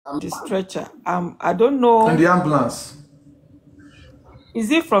The stretcher. I don't And know. the ambulance.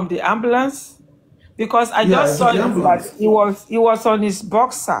 Is it from the ambulance? Because I Yeah, just it's from saw the it that ambulance. he was on his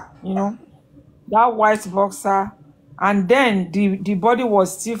boxer, that white boxer, and then the body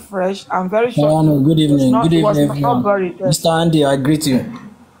was still fresh and very sure Good evening. Good it evening, was not everyone. buried there. Mr. Andy, I greet you.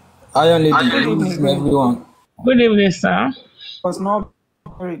 Iron Lady, Good good evening, evening, good evening. everyone. Good evening, sir. Was not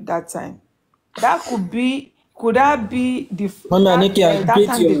buried that time. Could that be Mami Aniki, I that greet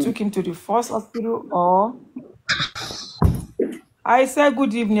time they you. took him to the first hospital? Or I said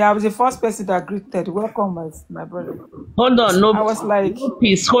good evening. I was the first person that greeted. Welcome, my brother. Hold on, I was like, no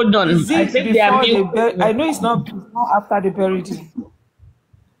peace. Hold on. is I it think they are before they mute. I know it's not after they buried him.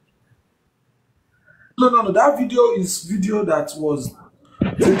 No. That video is video that was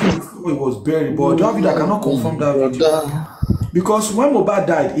taken before he was buried, but that video I cannot confirm that video. Because when Mohbad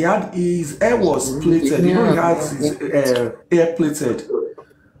died, his hair was plaited. He had his hair plaited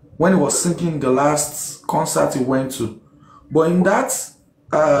when he was singing the last concert he went to. But in that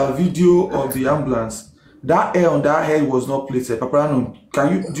video of the ambulance, that hair on that head was not plaited. Paparano,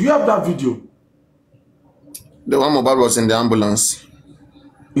 do you have that video? The one Mohbad was in the ambulance.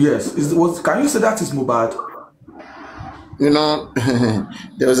 Yes. Can you say that is Mohbad?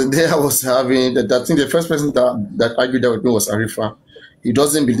 There was a day I was having that. I think the first person that argued that with me was Arifa. He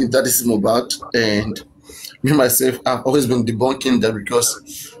doesn't believe that this is Mohbad, and me myself, I've always been debunking that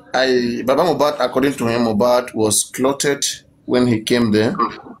because Baba Mohbad, according to him, Mohbad was clotted when he came there.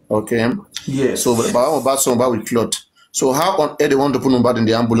 Okay. Yes. So Baba Mohbad with clot. So how on earth they want to put Mohbad in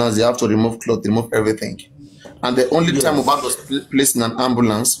the ambulance? They have to remove cloth, remove everything. And the only time Mohbad was placed in an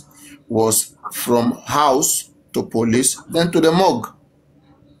ambulance was from house to police, then to the morgue.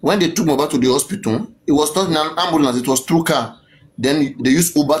 When they took Mohbad to the hospital, it was not in an ambulance, it was through car. Then they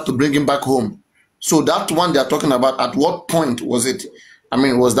used Uber to bring him back home. So that one they are talking about, at what point was it?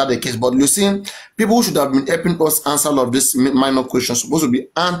 Was that the case? But you see, people who should have been helping us answer all of these minor questions, supposed to be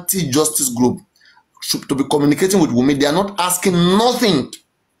anti-justice group, to be communicating with Wunmi. They are not asking nothing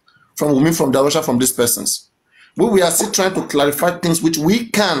from Wunmi, from Darusha, from these persons. We are still trying to clarify things which we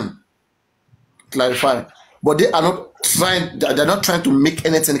can clarify, but they are not trying. They're not trying to make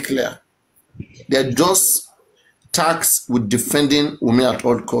anything clear. They're just tasked with defending Wunmi at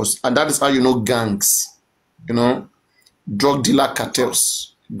all costs, and that is how gangs, drug dealer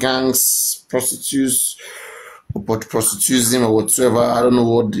cartels, gangs, prostitutes, prostitutism or whatsoever. I don't know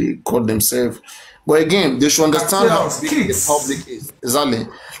what they call themselves. But again, they should understand how big the public is. Exactly.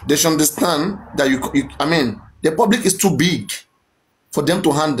 They should understand that the public is too big for them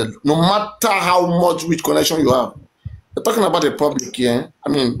to handle, no matter how much which connection you have. We're talking about the public here.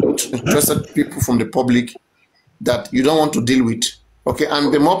 Interested people from the public that you don't want to deal with. Okay,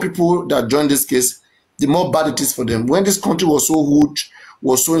 and the more people that join this case, the more bad it is for them. When this country was so huge,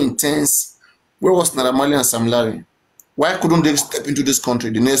 was so intense, where was Naira Marley and Sam Larry? Why couldn't they step into this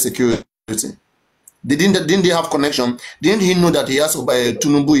country? The next security. Didn't they have connection? Didn't he know that he has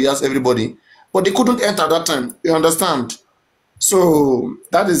Tinubu, he has everybody? But they couldn't enter that time. You understand? So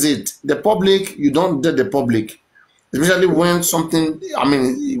that is it. The public, you don't dare the public. Especially when something,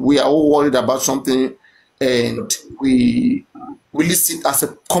 we are all worried about something and we list it as a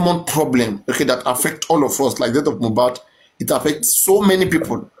common problem, okay, that affects all of us, like that of Mohbad. It affects so many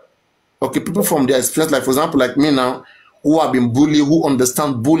people. Okay, people from their experience, like for example, like me now, who have been bullied, who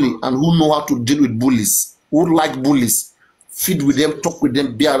understand bully, and who know how to deal with bullies, who like bullies, feed with them, talk with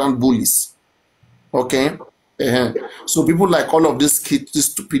them, be around bullies. Okay? So people like all of these kids, these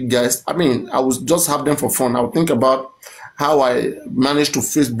stupid guys, I would just have them for fun. I would think about how I managed to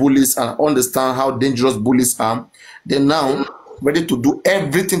face bullies and understand how dangerous bullies are. Then now, ready to do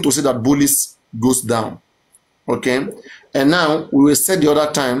everything to see that bullies goes down. Okay? And now, we will say the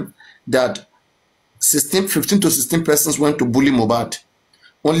other time that 15 to 16 persons went to bully Mohbad.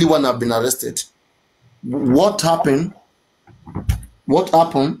 Only one have been arrested. What happened?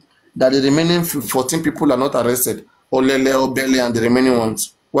 That the remaining 14 people are not arrested? Olele, Obele, and the remaining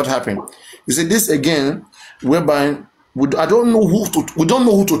ones. What happened? You see, this again, whereby we don't know who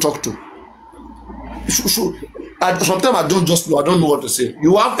to talk to. Sometimes I don't know what to say.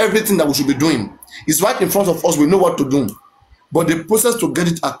 You have everything that we should be doing. It's right in front of us. We know what to do. But the process to get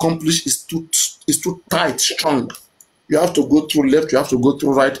it accomplished is too tight, strong. You have to go through left, you have to go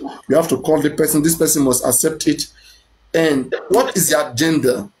through right, you have to call the person, this person must accept it. And what is the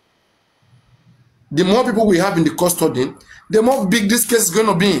agenda? The more people we have in the custody, the more big this case is going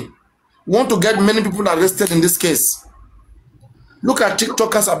to be. We want to get many people arrested in this case. Look at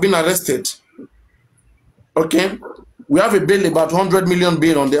TikTokers have been arrested. Okay? We have a bail, about 100 million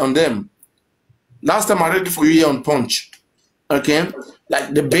bail on them. Last time I read it for you here on Punch. Okay?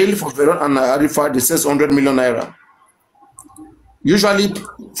 Like the bail for Veron and Arifa, it says 100 million naira. Usually,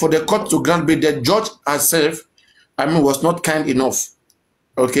 for the court to grant bail, the judge herself, was not kind enough.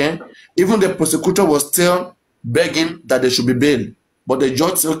 Okay, even the prosecutor was still begging that there should be bail, but the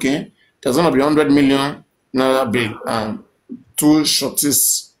judge said, okay, there's gonna be 100 million naira bail, and 2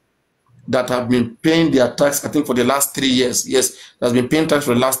 shorties that have been paying their tax, I think, for the last 3 years. Yes, has been paying tax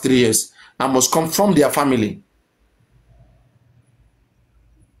for the last 3 years and must come from their family.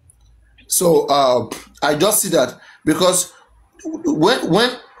 So I just see that because when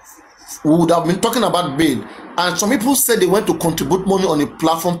we would have been talking about bail, and some people said they went to contribute money on a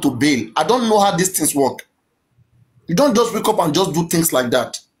platform to bail. I don't know how these things work. You don't just wake up and just do things like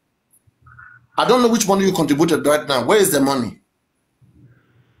that. I don't know which money you contributed right now. Where is the money?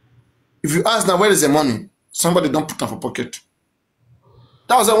 If you ask now, where is the money? Somebody don't put them for pocket.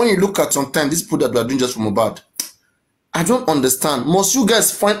 That was when you look at sometimes these people that we are doing just for Mohbad. I don't understand. Must you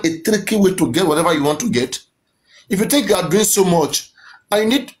guys find a tricky way to get whatever you want to get? If you think you are doing so much and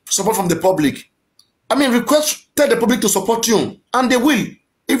you need support from the public, tell the public to support you, and they will,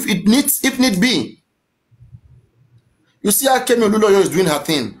 if need be. You see how Kemi Oluloyo is doing her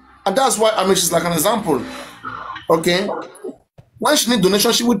thing, and that's why she's like an example. Okay, when she needs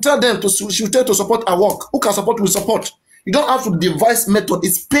donation, she will tell them to support her work. Who can support will support. You don't have to devise method.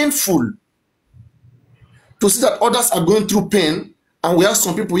 It's painful to see that others are going through pain, and we have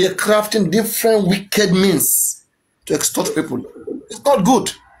some people here crafting different wicked means to extort people. It's not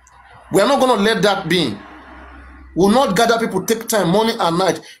good. We are not going to let that be. We will not gather people, take time, morning and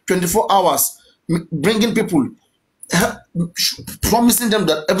night, 24 hours, bringing people, promising them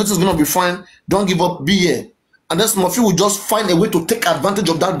that everything's going to be fine, don't give up, be here. And then some of you will just find a way to take advantage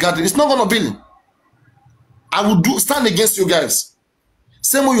of that gathering. It's not going to be. I will stand against you guys.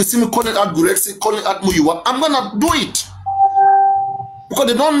 Same way you see me calling out Gurexi, calling out Muyiwa, I'm going to do it. Because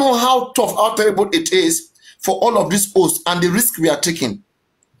they don't know how tough, how terrible it is for all of these posts and the risk we are taking.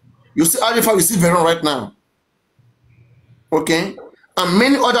 You see Arifa, you see Veron right now. Okay? And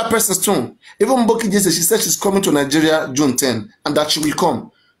many other persons too. Even Mboki Jesse, she said she's coming to Nigeria June 10 and that she will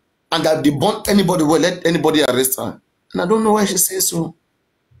come. And that they won't anybody will let anybody arrest her. And I don't know why she says so.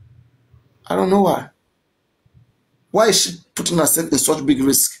 I don't know why. Why is she putting herself in such big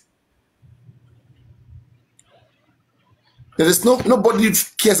risk? There is nobody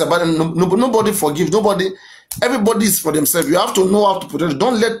cares about it. Nobody forgives. Everybody is for themselves. You have to know how to protect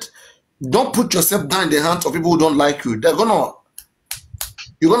it. Don't put yourself down in the hands of people who don't like you. You're gonna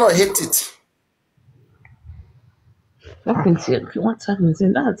hate it.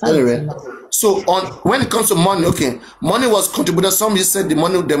 Anyway, so when it comes to money, okay, money was contributed. Some you said the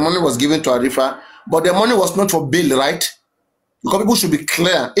money was given to Arifa, but the money was not for bail, right? Because people should be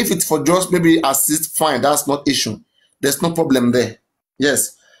clear. If it's for just maybe assist, fine, that's not issue. There's no problem there.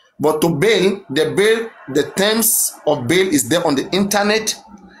 Yes. But to bail, the terms of bail is there on the internet.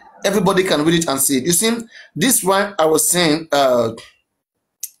 Everybody can read it and see it. You see, this one I was saying,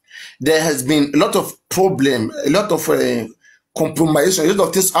 there has been a lot of problem, a lot of compromise, a lot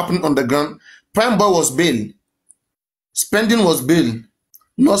of things happening on the ground. Prime Boy was bail. Spending was bail.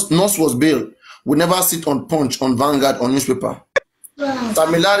 Nurse was bail. We never sit on Punch, on Vanguard, on newspaper.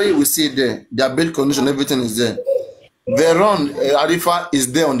 Tamilari, we see it there. Their bail condition, everything is there. Veron, Arifa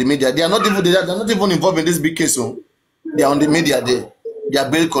is there on the media. They are not even involved in this big case. So they are on the media there. Their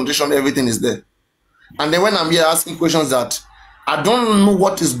bail condition, everything is there. And then when I'm here asking questions that I don't know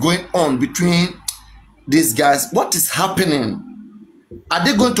what is going on between these guys, what is happening? Are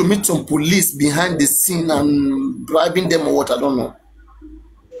they going to meet some police behind the scene and bribing them or what? I don't know.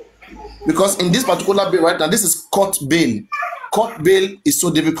 Because in this particular bail right now, this is court bail. Court bail is so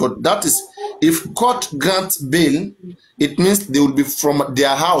difficult. That is, if court grants bail, it means they will be from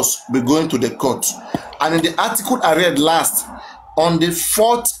their house, be going to the court. And in the article I read last, on the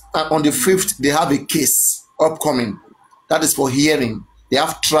 4th and on the 5th, they have a case upcoming. That is for hearing. They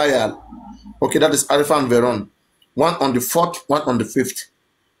have trial. Okay, that is Arifa and Veron. One on the 4th, one on the 5th.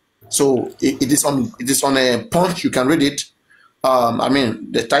 So it is on a Punch. You can read it.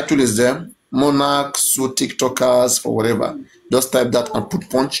 The title is there. Monarchs, so TikTokers, or whatever. Just type that and put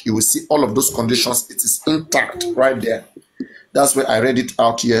Punch. You will see all of those conditions. It is intact right there. That's where I read it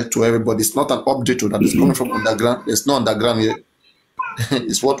out here to everybody. It's not an update that is coming from underground. There's no underground here.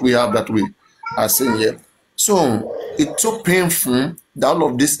 It's what we have that we are seeing here. So it's so painful that all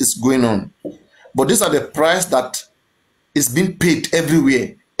of this is going on. But these are the price that is being paid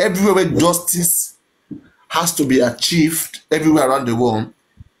everywhere. Everywhere where justice has to be achieved, everywhere around the world,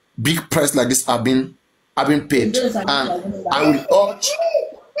 big price like this have been paid. And I will urge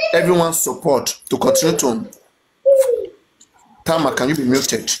everyone's support to continue to Tama, can you be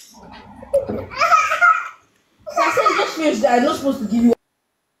muted? I said just finish that. I'm not supposed to give you.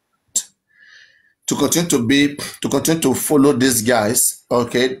 To continue to follow these guys.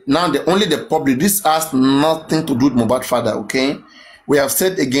 Okay. Now the public. This has nothing to do with Mohbad father. Okay. We have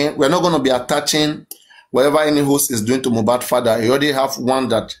said again, we're not going to be attaching whatever any host is doing to Mohbad father. You already have one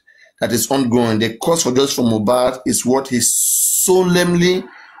that is ongoing. The cause for justice for Mohbad is what he's solely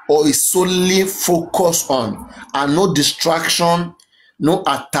focused on, and no distraction, no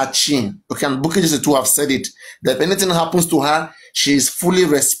attaching. Okay, and Bukky Jesse too have said it, that if anything happens to her, she is fully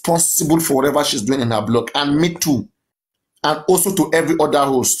responsible for whatever she's doing in her blog, and me too, and also to every other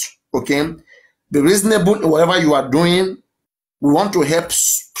host. Okay, be reasonable in whatever you are doing. We want to help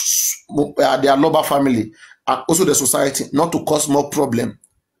the Aloba family and also the society, not to cause more problem,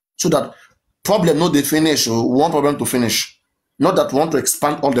 so that problem no they finish. We want problem to finish, not that we want to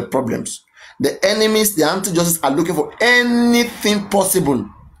expand all the problems. The enemies, the anti-justice are looking for anything possible.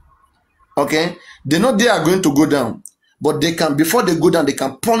 Okay, they know they are going to go down, but they can, before they go down, they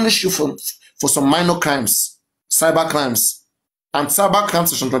can punish you for some minor crimes, cyber crimes, and cyber crime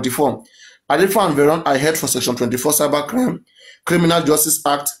section 24. Arifa and Veron, I heard for section 24 cyber crime, Criminal Justice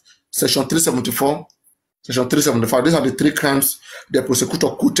Act section 374, section 375. These are the three crimes the prosecutor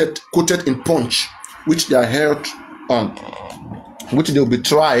quoted in Punch, which they are held on, which they will be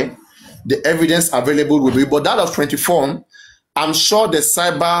tried. The evidence available will be, but that of 24, I'm sure the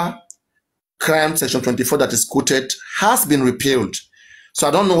cyber crime section 24 that is quoted has been repealed. So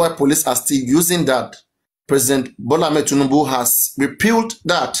I don't know why police are still using that. President Bola Ahmed Tinubu has repealed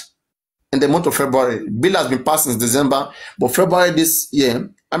that in the month of February. Bill has been passed since December, but February this year,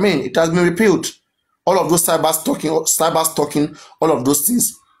 I mean, it has been repealed. All of those cyber stalking, all of those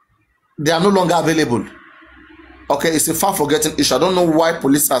things, they are no longer available. Okay, it's a far forgetting issue. I don't know why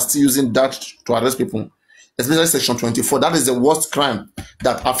police are still using that to arrest people, especially section 24. That is the worst crime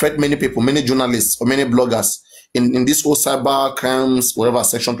that affects many people, many journalists or many bloggers in this whole cyber crimes, whatever,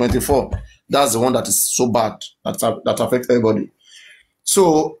 section 24. That's the one that is so bad, that affects everybody.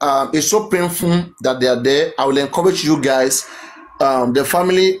 So it's so painful that they are there. I will encourage you guys, the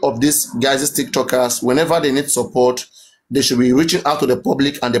family of these guys, these TikTokers, whenever they need support, they should be reaching out to the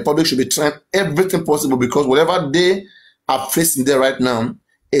public, and the public should be trying everything possible, because whatever they are facing there right now,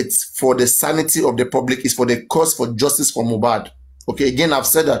 it's for the sanity of the public, it's for the cause for justice for Mohbad. Okay, again, I've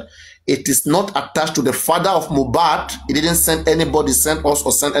said that it is not attached to the father of Mohbad. It didn't send anybody, send us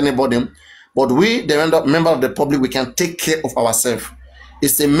or send anybody. But we, the member of the public, we can take care of ourselves.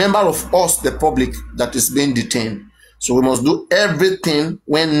 It's a member of us, the public, that is being detained. So we must do everything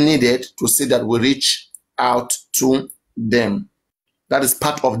when needed to see that we reach out to them. That is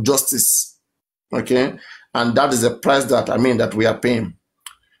part of justice. Okay? And that is the price that, that we are paying.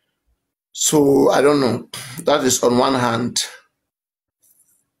 So I don't know. That is on one hand.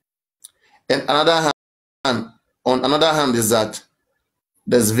 And on another hand is that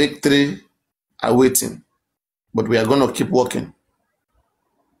there's victory awaiting. But we are going to keep working.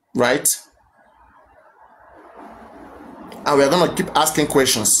 Right? And we are going to keep asking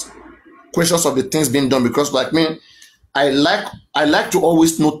questions of the things being done, because like me, I like to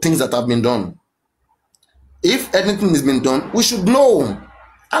always know things that have been done. If anything has been done, we should know.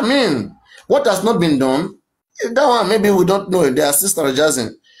 What has not been done, that one maybe we don't know. They are still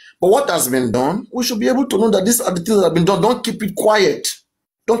strategizing. But what has been done, we should be able to know that these are the things that have been done. Don't keep it quiet.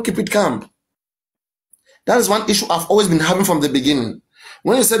 Don't keep it calm. That is one issue I've always been having from the beginning.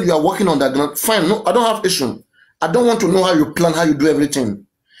 When you said you are working on that ground, fine, no, I don't have issue. I don't want to know how you plan, how you do everything.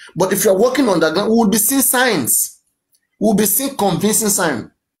 But if you are working on that ground, we will be seeing signs. We will be seeing convincing signs.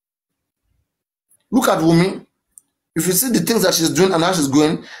 Look at Wunmi. If you see the things that she's doing and how she's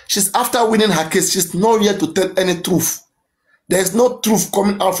going, she's after winning her case. She's not yet to tell any truth. There is no truth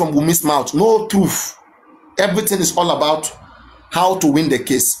coming out from Wunmi's mouth. No truth. Everything is all about how to win the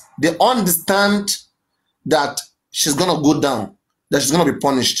case. They understand that she's going to go down, that she's going to be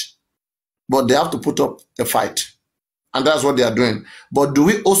punished. But they have to put up a fight. And that's what they are doing. But do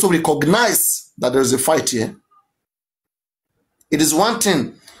we also recognize that there is a fight here? It is one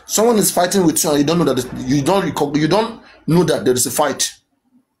thing. Someone is fighting with you and you don't know that you don't know that there is a fight.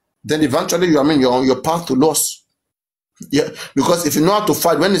 Then eventually you're on your path to loss. Yeah, because if you know how to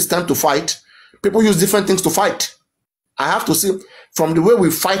fight, when it's time to fight, people use different things to fight. I have to see from the way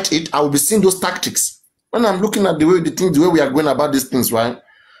we fight it, I will be seeing those tactics. When I'm looking at the way we are going about these things, right?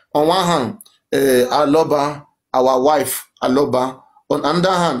 On one hand, Aloba, our wife, Aloba. On the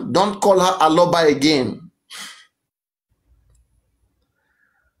other hand, don't call her Aloba again.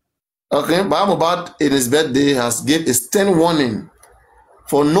 Okay, Mohbad in his birthday has given a stern warning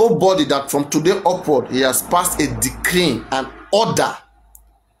for nobody that from today upward he has passed a decree and order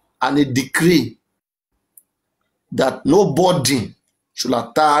and a decree that nobody should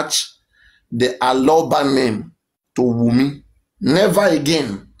attach the Aloba name to Wumi. Never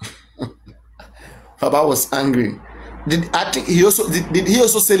again. Baba was angry. I think he also did he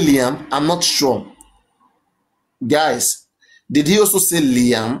also say Liam? I'm not sure. Guys, did he also say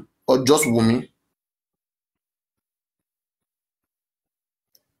Liam or just Wumi?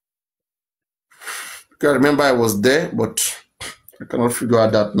 I remember I was there, but I cannot figure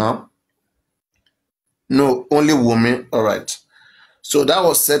out that now. No, only Wumi. All right. So that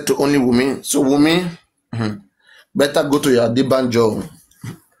was said to only Wumi. So Wumi, better go to your Dibanjo.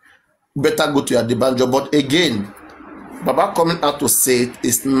 Better go to your Dibanjo. But again, Baba coming out to say it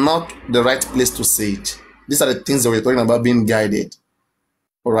is not the right place to say it. These are the things that we're talking about being guided.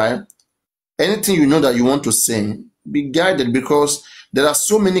 All right. Anything you know that you want to say, be guided, because there are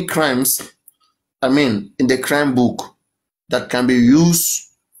so many crimes, in the crime book that can be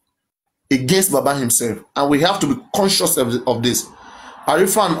used against Baba himself. And we have to be conscious of this.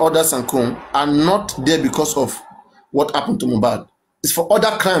 Arifa and others and Kum are not there because of what happened to Mohbad. It's for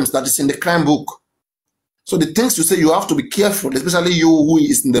other crimes that is in the crime book. So the things you say, you have to be careful, especially you who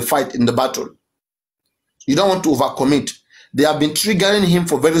is in the fight, in the battle. You don't want to overcommit. They have been triggering him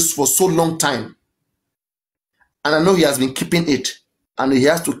for so long time. And I know he has been keeping it. And he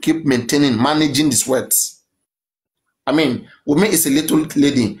has to keep managing the sweats. Wumi is a little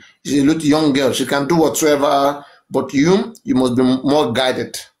lady. She's a little young girl. She can do whatsoever. But you must be more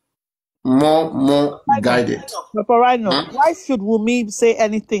guided. More guided. Papa Rhino, why should Wumi say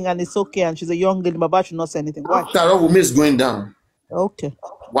anything and it's okay and she's a young lady, Baba should not say anything? Why? After all, Wumi is going down. Okay.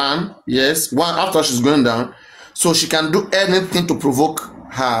 One, after she's going down. So she can do anything to provoke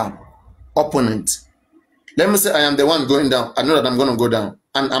her opponent. Let me say I am the one going down. I know that I'm going to go down.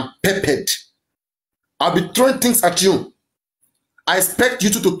 And I'm peppered. I'll be throwing things at you. I expect you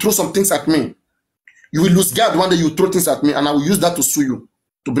to throw some things at me. You will lose guard one day, you throw things at me, and I will use that to sue you,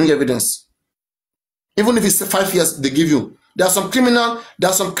 to bring evidence. Even if it's 5 years they give you. There are some criminal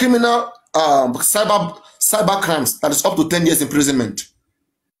cyber crimes that is up to 10 years imprisonment.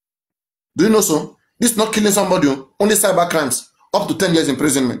 Do you know so? This is not killing somebody, only cyber crimes, up to 10 years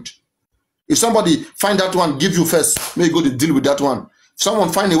imprisonment. If somebody find that one, give you first, may you go to deal with that one. If someone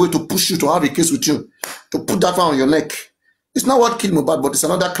find a way to push you to have a case with you, to put that one on your neck, it's not what killed Mohbad, but it's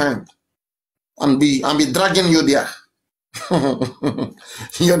another crime. And be dragging you there.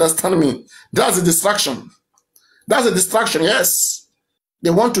 You understand me? That's a distraction. That's a distraction, yes. They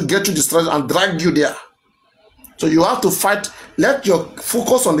want to get you distracted and drag you there. So you have to fight. Let your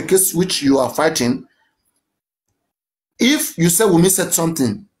focus on the case which you are fighting. If you say Wumi said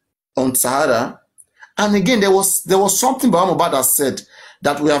something on Sahara, and again there was something Baba Mohbad has said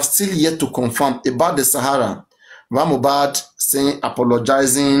that we have still yet to confirm about the Sahara. Baba Mohbad saying,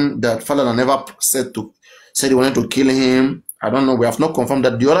 apologizing that Falana never said he wanted to kill him. I don't know. We have not confirmed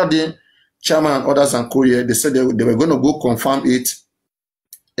that. The other day, Chairman and others and Korea, they said they were going to go confirm it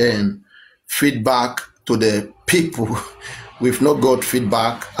and feedback to the people. We've not got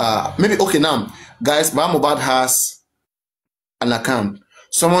feedback. Maybe okay now, guys. Baba Mohbad has an account.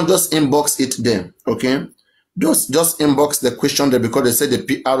 Someone just inbox it there. Okay, just inbox the question there, because they said the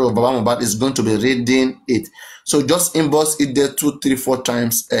PR of Baba Mohbad is going to be reading it. So just inbox it there 2, 3, 4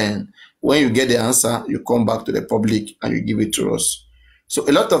 times, and when you get the answer, you come back to the public and you give it to us. So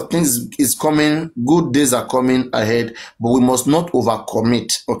a lot of things is coming. Good days are coming ahead, but we must not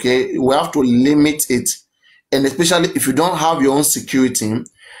overcommit. Okay, we have to limit it, and especially if you don't have your own security,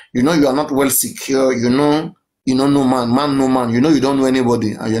 you know you are not well secure. You know no man, no man. You know you don't know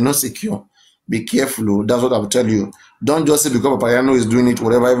anybody, and you're not secure. Be careful. That's what I will tell you. Don't just say because Papayano is doing it,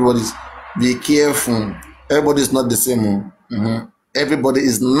 whatever. Everybody's. Be careful. Everybody is not the same. Everybody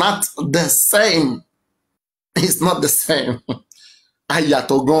is not the same. It's not the same.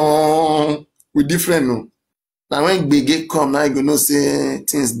 Ayatogon. We different. No? Now when Big come, now you gonna say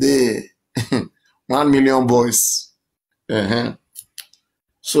things there. 1 million boys.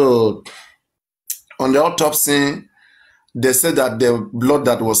 So on the autopsy, they said that the blood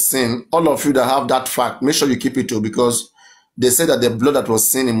that was seen, all of you that have that fact, make sure you keep it too, because they said that the blood that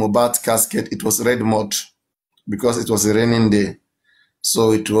was seen in Mohbad's casket, it was red mud, because it was a raining day.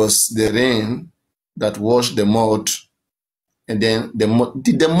 So it was the rain that washed the mud, and then the mud,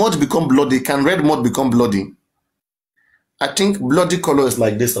 did the mud become bloody? Can red mud become bloody? I think bloody color is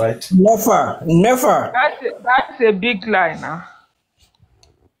like this, right? Never. That's a big lie now.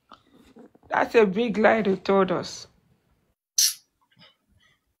 That's a big lie they told us.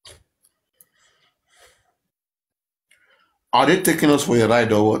 Are they taking us for a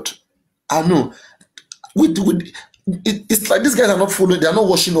ride or what? I know. it's like these guys are not following, they are not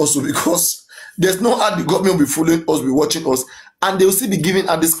watching us because there's no how the government will be following us, be watching us, and they will still be giving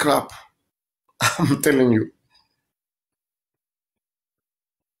us this crap. I'm telling you.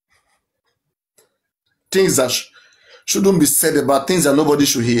 Things that shouldn't be said about, things that nobody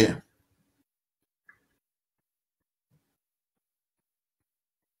should hear.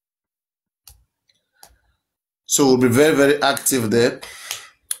 So we'll be very, very active there.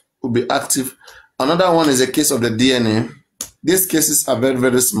 We'll be active. Another one is a case of the DNA. These cases are very,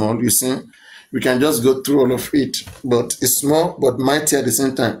 very small. You see, we can just go through all of it, but it's small but mighty at the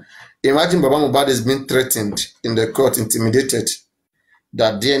same time. Imagine Baba Mohbad is being threatened in the court, intimidated,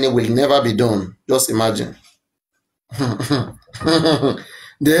 that DNA will never be done. Just imagine. The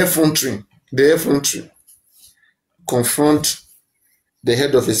effrontery confront the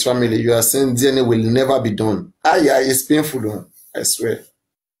head of his family. You are saying DNA will never be done. Yeah, it's painful, though, I swear.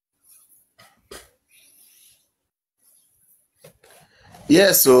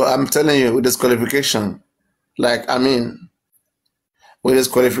 Yeah, so I'm telling you, with this qualification, like, I mean, with this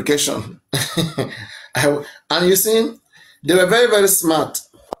qualification, and you see, they were very, very smart.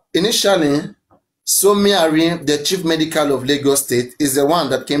 Initially, Somi Ari, the chief medical of Lagos State, is the one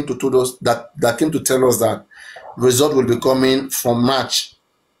that came to tell us that result will be coming from March.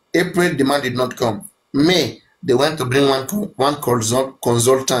 April, the man did not come. May, they went to bring one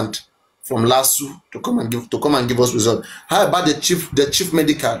consultant from LASU to come and give us result. How about the chief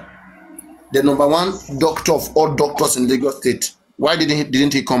medical, the number one doctor of all doctors in Lagos State? Why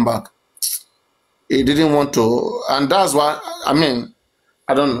didn't he come back? He didn't want to, and that's why, I mean,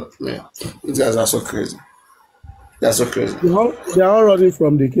 I don't know. Man, these guys are so crazy. They're so crazy. They are all running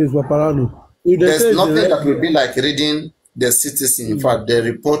from the case, Paparano. There's nothing that will be like reading the citizen, in fact, the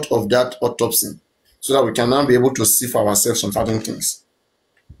report of that autopsy, so that we can now be able to see for ourselves on certain things.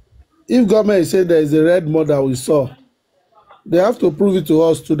 If government said there is a red mud that we saw, they have to prove it to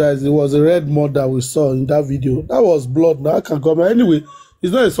us too that it was a red mud that we saw in that video. That was blood. Now I can government anyway.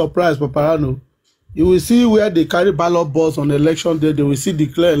 It's not a surprise, Paparano. You will see where they carry ballot balls on election day. They will see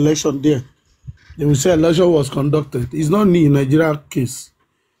declare election there. They will say election was conducted. It's not in Nigeria case.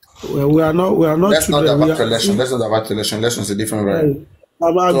 We are not. That's not about election. That's not about election. Election is a different variety.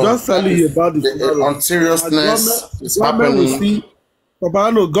 I'm just telling you about this. On seriousness, it's happening.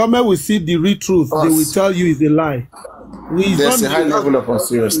 Government will see the real truth. They will tell you it's a lie. There's a high level of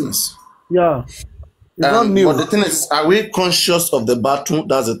unseriousness. Yeah. But the thing is, are we conscious of the battle?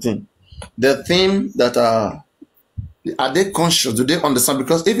 That's the thing. The thing that are they conscious? Do they understand?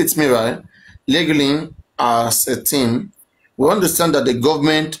 Because if it's me, right, legally as a team, we understand that the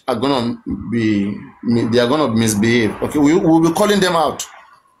government are gonna misbehave. Okay, we'll be calling them out.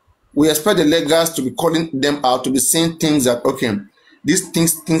 We expect the legals to be calling them out, to be saying things that, okay, these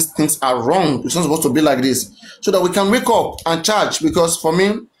things are wrong. It's not supposed to be like this, so that we can wake up and charge. Because for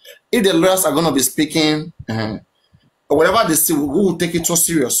me, if the lawyers are gonna be speaking, whatever they say, we will take it so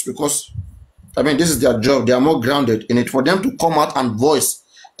serious, because I mean, this is their job. They are more grounded in it. For them to come out and voice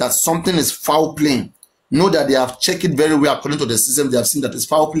that something is foul play, know that they have checked it very well according to the system. They have seen that it's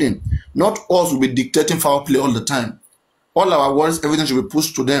foul play. Not us will be dictating foul play all the time. All our words, everything should be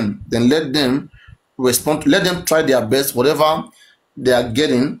pushed to them. Then let them respond. Let them try their best. Whatever they are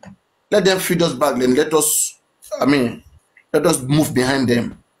getting, let them feed us back. Then let us move behind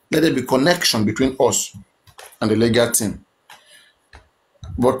them. Let there be connection between us and the legal team.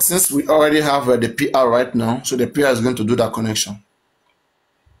 But since we already have the PR right now, so the PR is going to do that connection.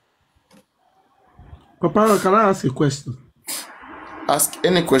 Papa, can I ask a question? Ask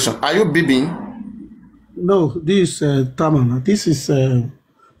any question. Are you bibbing? No, this is Taman. This is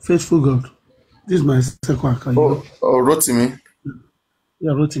Faithful God. This is my second account. Oh, Rotimi.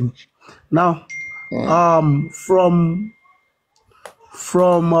 Yeah, Rotimi. Now, from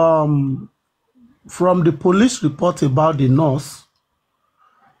the police report about the nurse,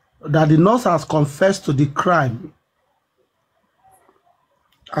 that the nurse has confessed to the crime,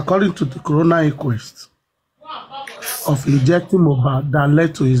 according to the coroner inquest, of injecting Mohbad that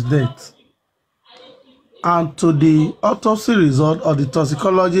led to his death, and to the autopsy result or the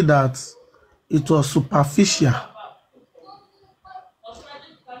toxicology that it was superficial.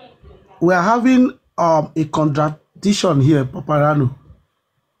 We are having a contradiction here, Paparano.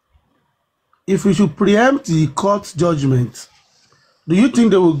 If we should preempt the court judgment, do you think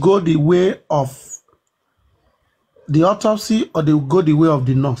they will go the way of the autopsy, or they will go the way of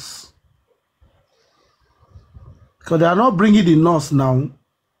the nurse? Because they are not bringing the nurse now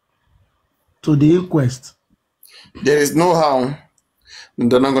to the inquest. There is no how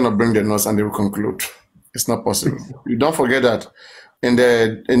they're not going to bring the nurse and they will conclude. It's not possible. You don't forget that in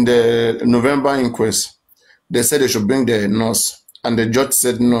the November inquest, they said they should bring the nurse, and the judge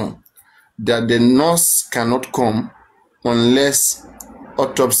said no, that the nurse cannot come unless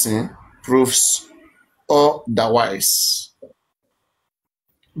autopsy proves otherwise.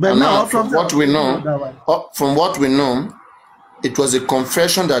 But And now, now, from what we know, it was a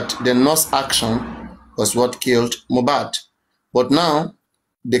confession that the nurse action was what killed Mohbad. But now,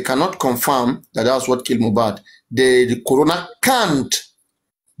 they cannot confirm that that was what killed Mohbad. The coroner can't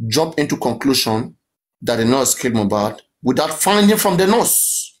jump into conclusion that the nurse killed Mohbad without finding from the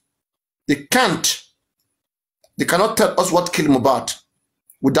nurse. They can't. They cannot tell us what killed Mohbad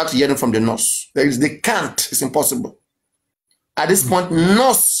without hearing from the nurse. They can't. It's impossible. At this point,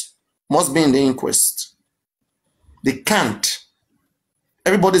 nurse must be in the inquest. They can't.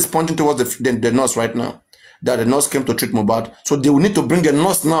 Everybody is pointing towards the nurse right now, that the nurse came to treat Mohbad. So they will need to bring a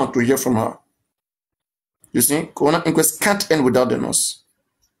nurse now to hear from her. You see, coroner inquest can't end without the nurse.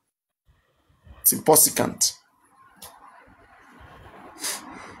 It's impossible.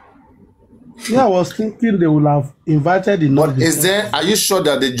 Yeah, I was thinking they would have invited the nurse. But is there? Are you sure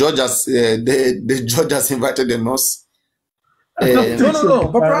that the judge has the judge has invited the nurse? No,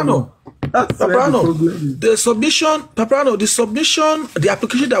 Paparano. That's where the Paparano, problem is. the submission, the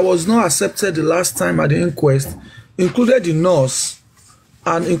application that was not accepted the last time at the inquest included the nurse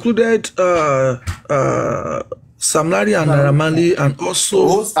and included Sam Larry and Naira Marley, and also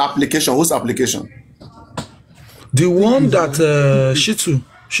Whose application? Whose application? the one that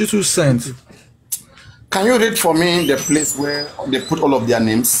Shitu sent. Can you read for me the place where they put all of their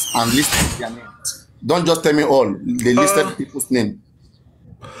names and listed their names? Don't just tell me all. They listed people's name.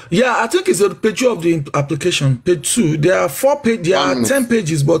 Yeah, I think it's on page 2 of the application. Page 2. There are 4 pages. There are 10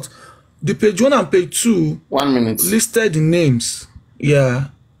 pages, but the page 1 and page 2 1 minute. listed the names. Yeah.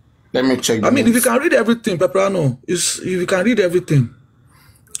 Let me check. I mean, if you can read everything, Paparano, if you can read everything,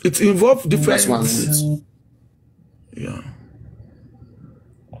 it involves different. That's 1 minute. Yeah.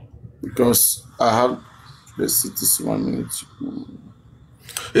 Because I have the CTC 1 minute.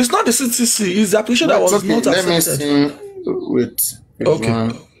 It's not the CTC. It's the application that was Okay, not let me accepted. see. Wait. Page Okay.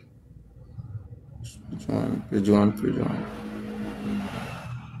 Page one.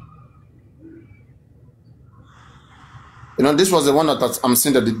 You know, this was the one that I'm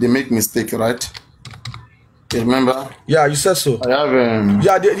saying that they make mistake, right? You remember? Yeah, you said so. I have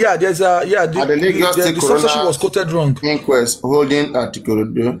There's a the Lagos State the censorship Coroner was quoted wrong. inquest holding at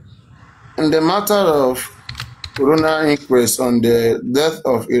Ikorodu. In the matter of coroner inquest on the death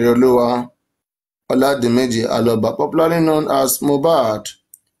of Ireoluwa Oladimeji Aloba, popularly known as Mohbad,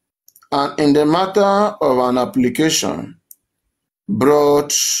 and in the matter of an application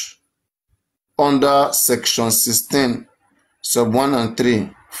brought under Section 16, Sub 1 and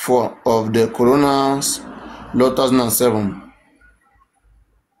 3, 4 of the Coroner's Law 2007,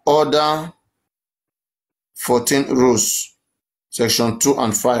 Order 14 Rules, Section 2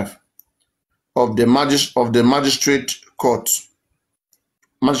 and 5 of the Magistrate Court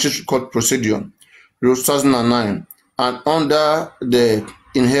Procedure, Rule 2009, and under the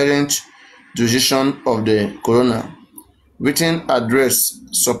inherent jurisdiction of the coroner. Written address,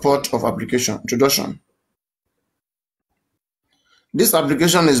 support of application, introduction. This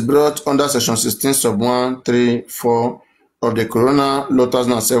application is brought under Section 16, Sub 1, 3, 4 of the Coroner Law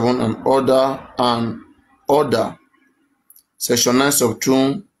 2007 and Order Section 9, Sub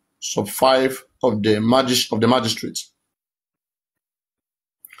 2, Sub 5 of the Magistrate or the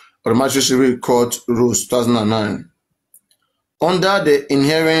Magistrate Court Rules 2009. Under the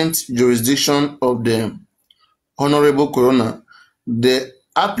inherent jurisdiction of the Honorable Coroner, the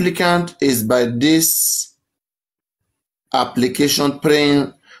applicant is by this application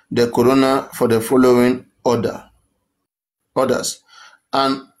praying the Coroner for the following orders.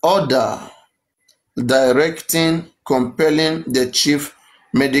 An order directing, compelling the Chief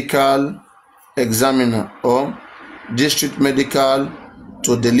Medical Examiner or District Medical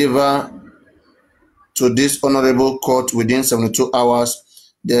to deliver to this Honorable Court within 72 hours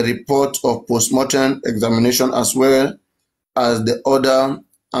the report of post-mortem examination as well as the other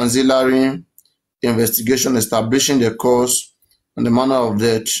ancillary investigation establishing the cause and the manner of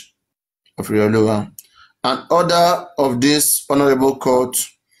death of Ireoluwa. An order of this Honorable Court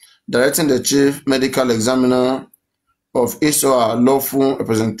directing the Chief Medical Examiner of his or her lawful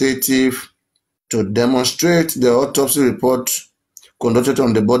representative to demonstrate the autopsy report conducted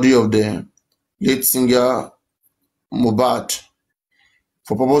on the body of the late singer Mohbad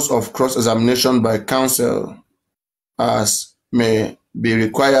for purpose of cross-examination by counsel as may be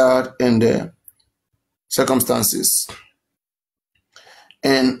required in the circumstances.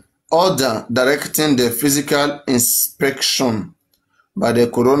 An order directing the physical inspection by the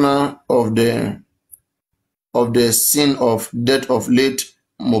coroner of the of the scene of death of late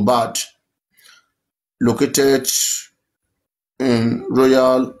Mohbad, located in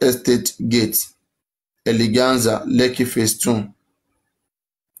Royal Estate Gate, Eleganza, Lekki Phase 2,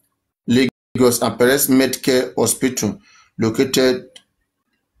 Lagos, and Perez Medcare Hospital, located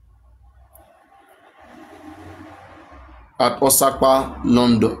at Osakpa,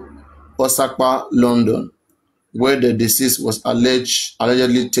 London, where the deceased was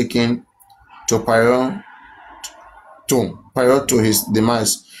allegedly taken to prior to his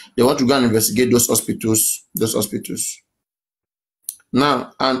demise. They want to go and investigate those hospitals.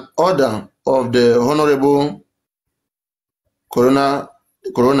 Now, an order of the Honorable Corona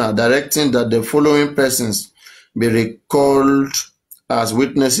directing that the following persons be recalled as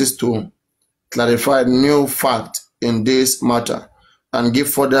witnesses to clarify new facts in this matter and give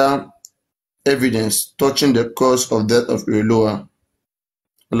further evidence touching the cause of death of Ireoluwa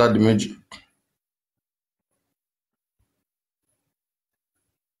Oladimeji.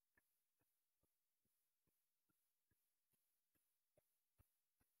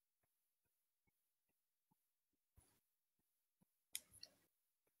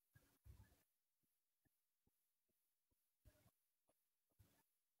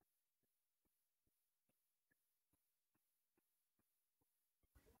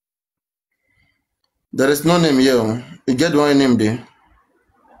 There is no name here. You get one name there.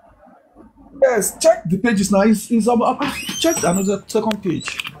 Yes, check the pages now. Check another second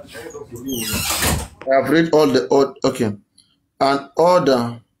page. I have read all the okay. An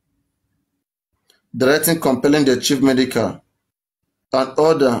order directing compelling the chief medical. An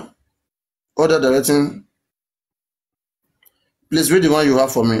order directing. Please read the one you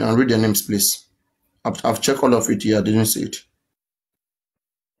have for me and read the names, please. I've checked all of it here. I didn't see it.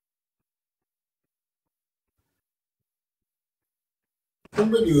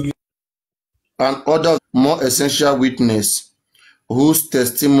 An order more essential witness whose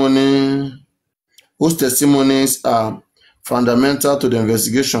testimonies are fundamental to the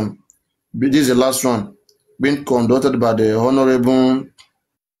investigation. This is the last one, being conducted by the Honorable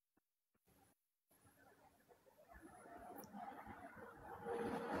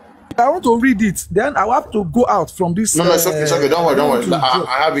I want to read it. Then I will have to go out from this. No, it's okay. Don't worry.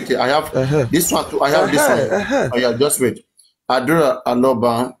 I have it here. I have this one too. I have this one. Oh yeah, just wait. Adura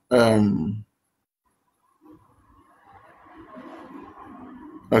Aloba.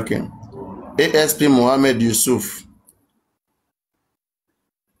 Okay. ASP Mohammed Yusuf.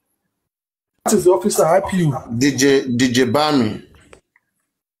 That is the officer IPU. DJ Bami.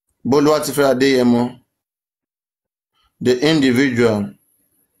 Boluwatife Adeyemo. The individual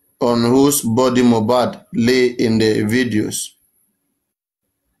on whose body Mohbad lay in the videos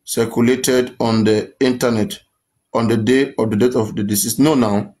circulated on the internet on the day of the death of the deceased. No,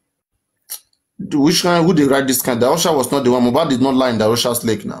 now. Which kind? Who they write this kind? The Darusha was not the one. Mohbad did not lie in Darusha's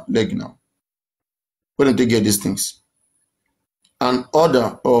leg now. Where did they get these things? An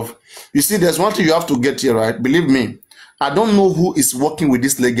order of... You see, there's one thing you have to get here, right? Believe me, I don't know who is working with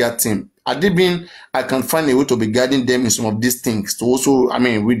this legal team. I can find a way to be guiding them in some of these things. To also,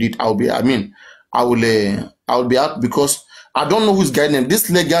 read it. I will be out because I don't know who's guiding them.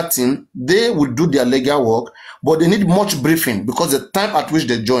 This legal team, they will do their legal work, but they need much briefing because the time at which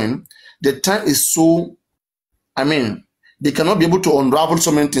they join, the time is so, they cannot be able to unravel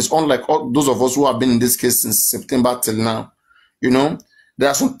so many things, unlike all those of us who have been in this case since September till now. There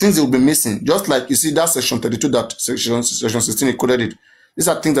are some things they will be missing. Just like you see that section 32, that section 16 included it. These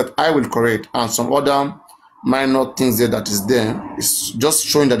are things that I will correct, and some other minor things there that is there. It's just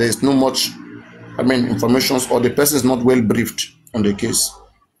showing that there is no much, information, or the person is not well briefed on the case.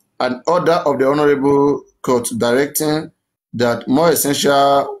 An order of the Honorable Court directing that more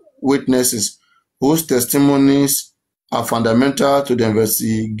essential witnesses whose testimonies are fundamental to the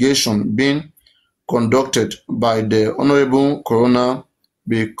investigation being conducted by the Honorable Coroner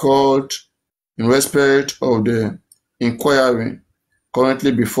be called in respect of the inquiry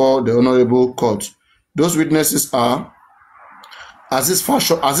currently before the Honorable Court. Those witnesses are Aziz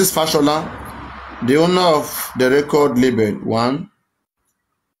Fashola, the owner of the record label 1,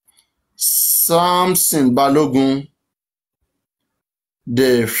 Samson Balogun,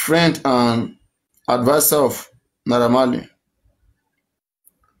 the friend and advisor of Naira Marley,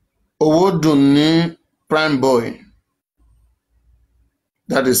 Owodunni Prime Boy,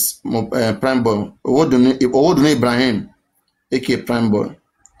 that is Prime Boy, Owodunni Ibrahim, aka Prime Boy,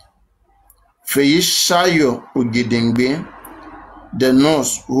 Feyishayo Ogedengbe, the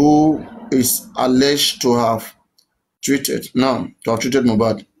nurse who is alleged to have treated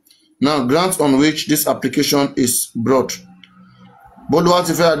Mohbad. Now, grounds on which this application is brought: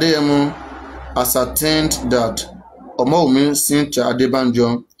 Boluwatife Adeyemo ascertained that Omowumi Cynthia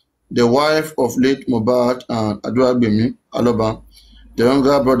Adebanjo, the wife of late Mohbad and Aduragbemi Aloba, the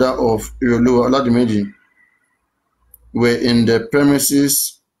younger brother of Iroluwa Oladimeji, were in the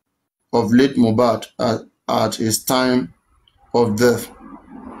premises of late Mohbad at his time of death.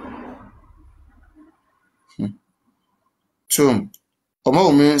 2.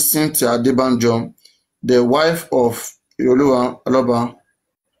 Omowumi Cynthia Adebanjo, the wife of Iroluwa Aloba,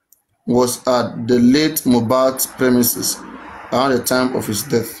 was at the late Mohbad's premises around the time of his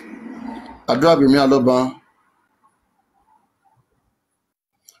death. Aduragbemi Aloba,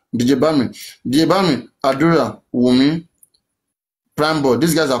 DJ Bami, Adura, Wumi, Prime Boy,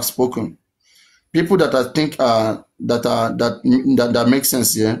 these guys have spoken. People that I think that make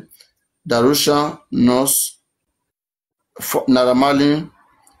sense here. Darusha, Nos, Naira Marley,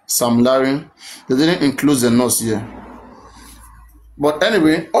 Sam Larry, they didn't include the Nos here. But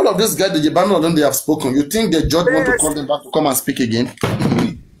anyway, all of these guys, the Jebano of them, they have spoken. You think the judge want to call them back to come and speak again?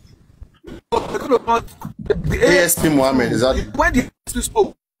 The ASP Mohammed, is that? when the ASP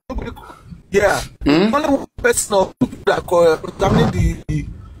spoke, yeah, only one person of people that contaminate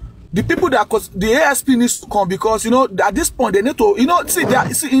the people that the ASP needs to come, because you know at this point they need to, you know, see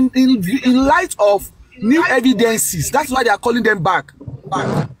in light of new evidences, that's why they are calling them back.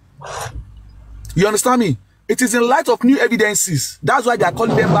 You understand me? It is in light of new evidences, that's why they are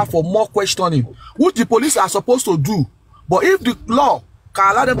calling them back for more questioning, which the police are supposed to do. But if the law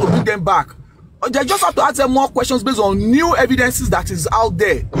can allow them to bring them back, they just have to ask them more questions based on new evidences that is out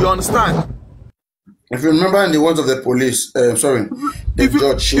there. You understand? If you remember in the words of the police, judge, if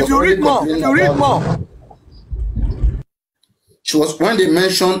you read more, she was, when they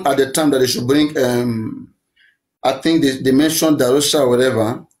mentioned at the time that they should bring, I think they mentioned Darusha or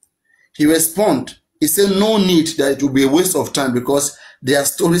whatever, he responded. He said no need, that it will be a waste of time because their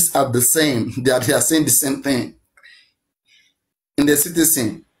stories are the same. They are saying the same thing in the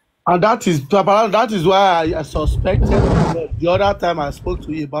citizen. And that is why I suspected the other time I spoke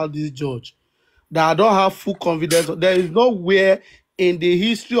to you about this judge, that I don't have full confidence. There is nowhere in the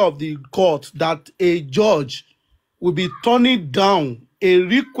history of the court that a judge will be turning down a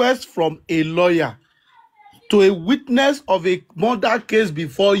request from a lawyer to a witness of a murder case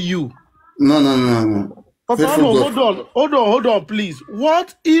before you. No. Papa, no, hold on, please.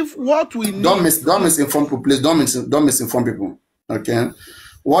 What if what we need? Don't misinform people, please. Don't misinform people. Okay.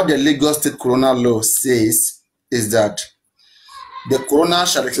 What the Lagos State Coroner Law says is that the coroner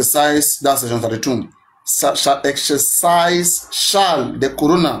shall exercise, that's section 32, the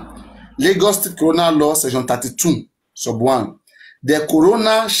coroner, Lagos State Coroner Law, section 32, sub 1, the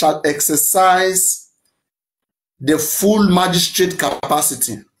coroner shall exercise the full magistrate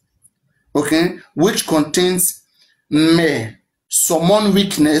capacity, okay, which contains may summon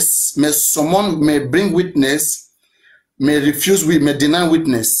witness, may bring witness, may refuse, may deny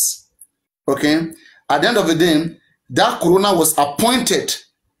witness, okay. At the end of the day, that coroner was appointed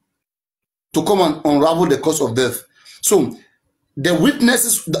to come and unravel the cause of death. So the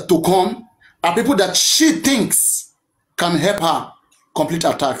witnesses to come are people that she thinks can help her complete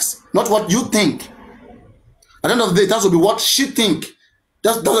her task, not what you think. At the end of the day, that will be what she think.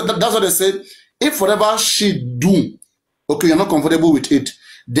 That's what they said. If whatever she do, okay, you're not comfortable with it,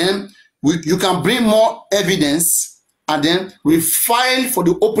 then you can bring more evidence, and then we file for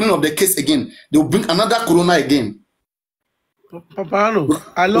the opening of the case again. They will bring another coroner again. Papa,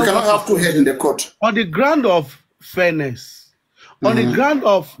 I love. We cannot have two heads in the court. On the ground of fairness, on the ground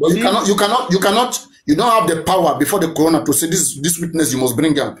of. But you don't have the power before the coroner to say this witness you must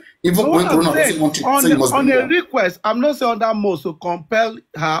bring up. Even when coroner doesn't want it, say you must bring up. On a request, I'm not saying that most to compel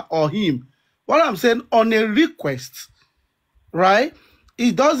her or him. What I'm saying, on a request, right?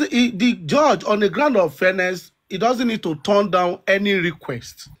 The judge, on the ground of fairness, he doesn't need to turn down any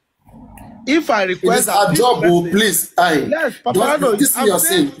request. If I request, it is our job, please. Yes, Papa, this is you're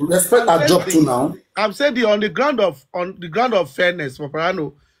saying. Respect our job too now. I'm saying on the ground of fairness,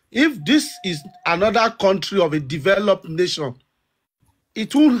 Papa, if this is another country of a developed nation,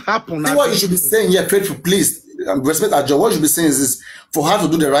 it won't happen. See what you should be saying here, faithful, please. Respect our job. What you should be saying is this: for her to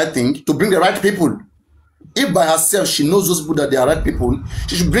do the right thing, to bring the right people. If by herself she knows those people that they are right people,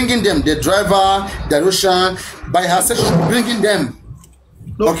 she should bring in them. The driver, the Russian, by herself she should be bringing them.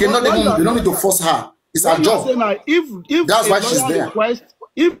 No, okay, not even, you don't need to force her. It's her job. If that's why she's there.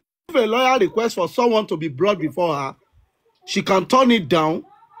 If a lawyer requests for someone to be brought before her, she can turn it down,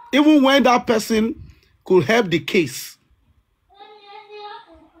 even when that person could help the case.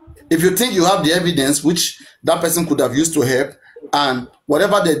 If you think you have the evidence which that person could have used to help, and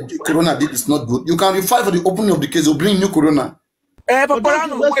whatever the coroner did is not good, you can file for the opening of the case. You'll bring new coroner.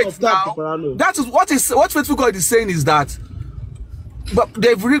 Paparano, waste wait of time, now. Paparano. That is what Faithful God is saying is that, but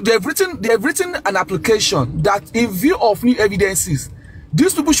they've written an application that, in view of new evidences,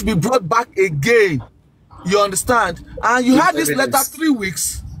 these people should be brought back again. You understand? And you had this letter 3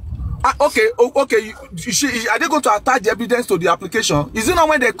 weeks. Okay. Are they going to attach the evidence to the application? Is it not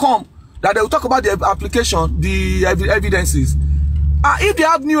when they come that they will talk about the application, the evidences? If they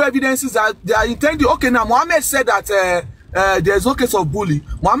have new evidences that they are intending, okay, now Mohammed said that there is no case of bully.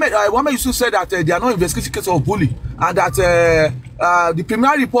 Mohammed Yusuf said that they are not investigating case of bully, and that the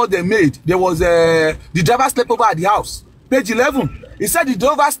preliminary report they made, there was the driver slept over at the house. Page 11. He said the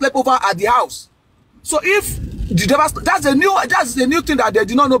driver slept over at the house. So if the driver, that's a new thing that they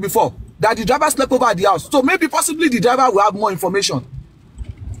did not know before, that the driver slept over at the house. So maybe possibly the driver will have more information.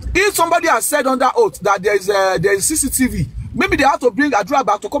 If somebody has said under oath that there is CCTV, maybe they have to bring Adura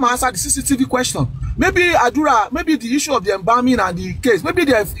back to come and answer the CCTV question. Maybe Adura, maybe the issue of the embalming and the case, maybe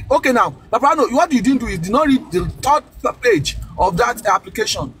they have, okay now, Paparano, what you didn't do is did not read the third page of that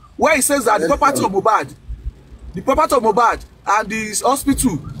application, where it says that the property of Mohbad and the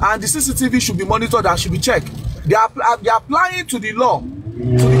hospital and the CCTV should be monitored and should be checked. They are applying to the law, to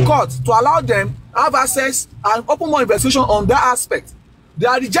the court, to allow them have access and open more investigation on that aspect. They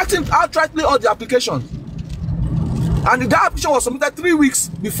are rejecting outrightly all the applications. And that application was submitted 3 weeks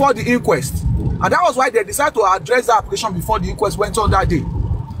before the inquest. And that was why they decided to address the application before the inquest went on that day.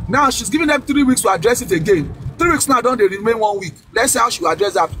 Now she's giving them 3 weeks to address it again. 3 weeks now, don't they remain 1 week? Let's see how she will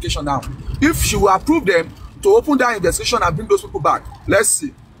address the application now. If she will approve them to open that investigation and bring those people back. Let's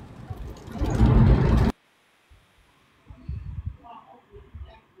see.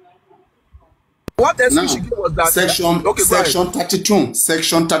 What else she gave was that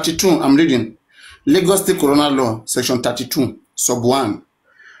section 32, I'm reading. Lagos State Corona Law, section 32, sub 1.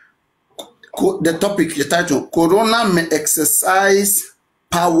 The topic, the title, Corona may exercise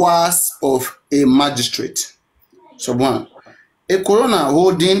powers of a magistrate. Sub 1. A coroner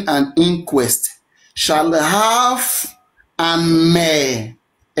holding an inquest shall have and may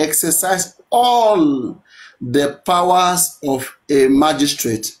exercise all the powers of a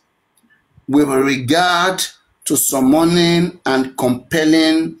magistrate with regard to summoning and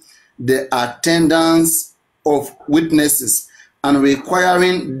compelling the attendance of witnesses and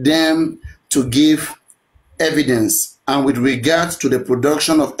requiring them to give evidence, and with regard to the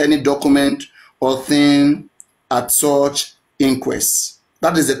production of any document or thing at such inquest.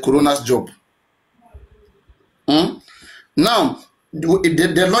 That is the coroner's job. Now,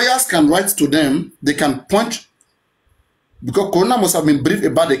 the lawyers can write to them, they can point, because coroner must have been briefed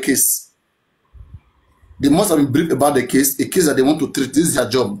about the case. They must have been briefed about the case, a case that they want to treat. This is their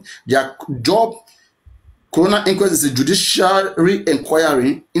job. Their job, coroner inquest, is a judiciary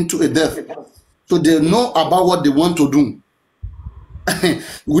inquiry into a death. So they know about what they want to do.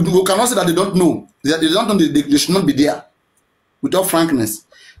 We cannot say that they don't know. That they don't know, they should not be there. Without frankness.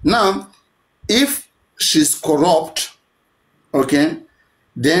 Now, if she's corrupt, okay,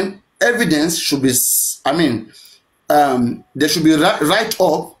 then evidence should be, there should be right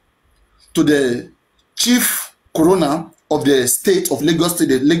up to the chief coroner of the state of Lagos State,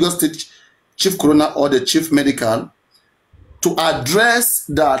 the Lagos State chief coroner or the chief medical, to address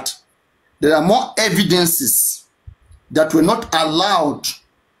that there are more evidences that were not allowed,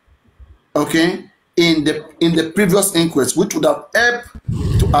 okay, in the previous inquest, which would have helped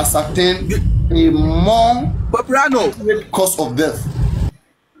to ascertain a more accurate cause of death,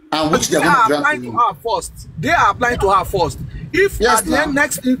 and which they are going to grant to her first. They are applying to her first. If at the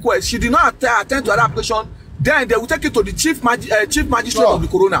next inquest she did not attend to that application, then they will take it to the chief magistrate of the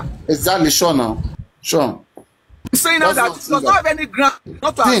coroner. Exactly, sure now. Sure. Saying now that she does not have any ground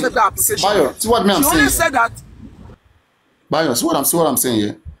not to accept the application. Bayo, see what I'm saying. She only said that. Bayo, see what I'm saying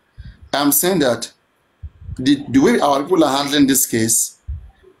here. I'm saying that the way our people are handling this case,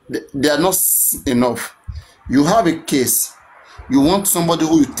 they are not enough. You have a case, you want somebody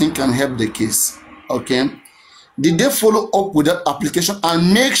who you think can help the case, okay? Did they follow up with that application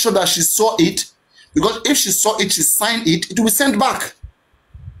and make sure that she saw it? Because if she saw it, she signed it, it will be sent back.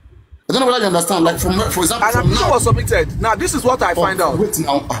 I don't know whether you understand. Like, for example, and from now was submitted. Now this is what I find out.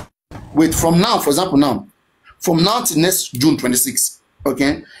 Wait, from now, for example, from now to next June 26,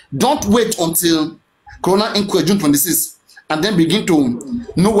 okay? Don't wait until coroner inquest June 26 and then begin to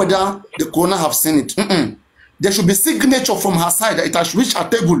know whether the coroner have seen it. There should be signature from her side that it has reached her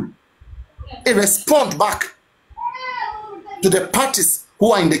table. A response back to the parties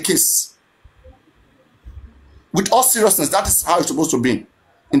who are in the case. With all seriousness, that is how it's supposed to be.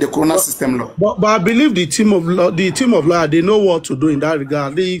 in the corona system law. But I believe the team of law, they know what to do in that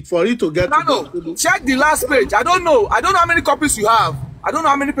regard. For it to get No. Check the last page. I don't know how many copies you have. I don't know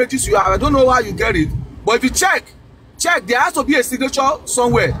how many pages you have. I don't know how you get it. But if you check, there has to be a signature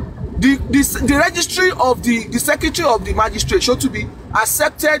somewhere. The registry of the secretary of the magistrate should to be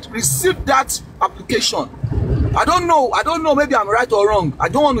accepted, received that application. I don't know, maybe I'm right or wrong. I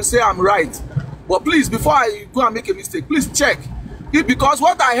don't want to say I'm right. But please, before I go and make a mistake, please check. Because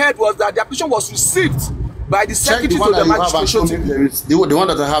what I heard was that the application was received by the secretary to the magistrate. The one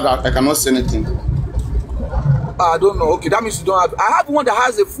that I have, I cannot say anything. I don't know. Okay, that means you don't have. I have one that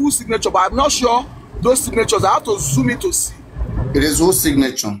has a full signature, but I'm not sure those signatures. I have to zoom in to see. It is whose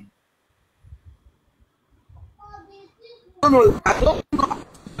signature? I don't know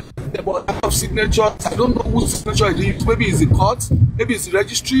about type of signatures. I don't know whose signature it is. Maybe it's the court, maybe it's the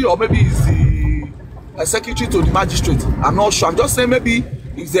registry, or maybe it's the secretary to the magistrate. I'm not sure. I'm just saying maybe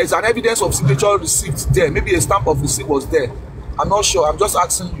if there's an evidence of signature receipt there, maybe a stamp of receipt was there. I'm not sure. I'm just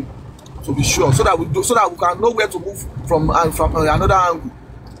asking you to be sure, so that we can know where to move from another angle.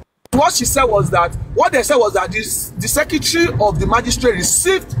 What she said was that the secretary of the magistrate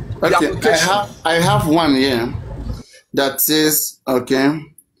received the application. I have one here that says, okay,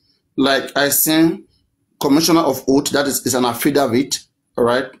 like I seen commissioner of oath, that is an affidavit, all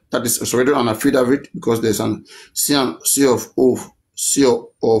right? That is already an affidavit because there's an C of O,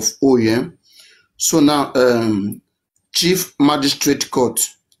 yeah. So now, Chief Magistrate Court,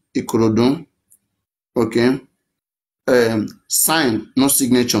 Ikorodu, okay, sign, no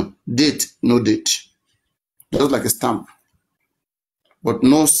signature, date, no date. Just like a stamp. But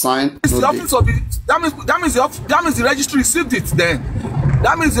no sign, no the office of the, that means the registry received it then.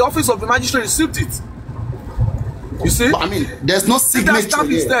 That means the office of the magistrate received it. You see? But I mean, there's no signature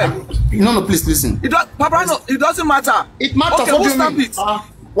here. No, please listen. It doesn't matter. It matters. Okay, What do you mean? it?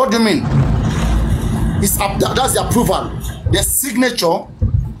 What do you mean? It's up. That's the approval. The signature,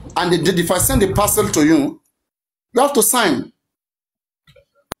 and if I send the parcel to you, you have to sign.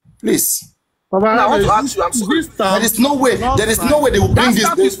 Please. Papa, I want to ask you, I'm sorry. There is no way. There is no way they will bring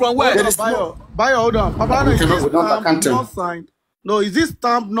that this. From where? There is no. Hold on. Papa, is this stamp tell. not signed? No, is this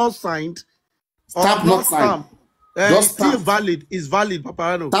stamp not signed? Stamp not signed. It's still valid. It's valid,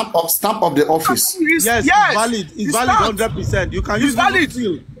 Paparano. Stamp of the office. Yes, it's valid. It's valid 100%. You can use valid.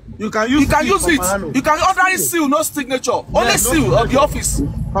 Seal. You can use it. You can ordinary seal, no signature. Only seal of the office.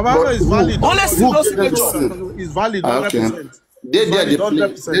 Paparano is valid. Only seal, no signature. It's valid 100%.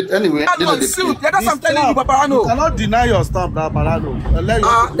 Anyway, that's what I'm telling you, Paparano. You cannot deny your stamp, Paparano. Let me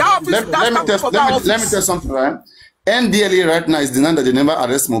tell you something, right? NDLA right now is denying that they never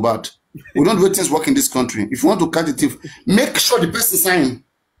arrest Mohbad. We don't do things work in this country. If you want to catch a thief, make sure the person sign.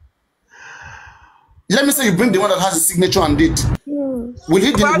 Let me say you bring the one that has a signature and date. Will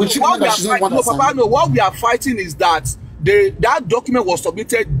he that she doesn't want to sign? No, what we are fighting is that that document was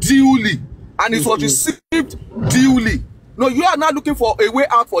submitted duly and it was received duly. No, you are not looking for a way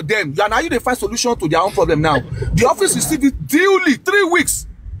out for them. You are now find solution to their own problem now. The office received it duly 3 weeks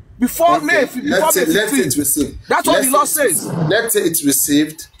before May. Let's say it's received. That's what the law says. Let's say it's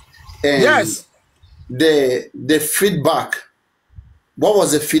received. And yes. The feedback. What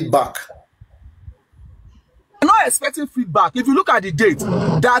was the feedback? I'm not expecting feedback. If you look at the date,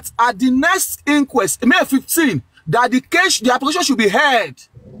 that at the next inquest, May 15, that the application should be heard.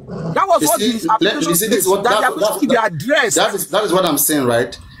 That was what the application said. The application should be addressed. That is what I'm saying,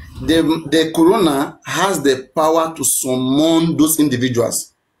 right? The coroner has the power to summon those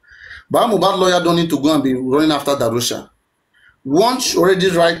individuals. But Mohbad lawyer don't need to go and be running after Darusha. Once you already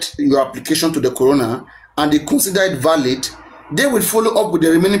write your application to the coroner and they consider it valid, they will follow up with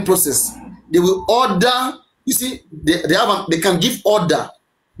the remaining process. They will order. You see, they can give order.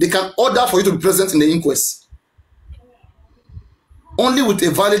 They can order for you to be present in the inquest. Only with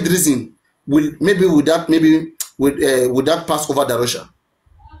a valid reason would that pass over Darusha.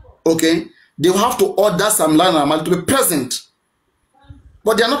 Okay, they will have to order Sam Larry Naira to be present,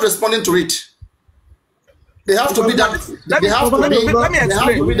 but they are not responding to it. They have to be that. They have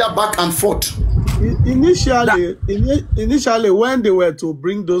to be that back and forth. Initially, when they were to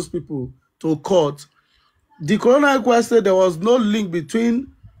bring those people to court, the coroner inquest said there was no link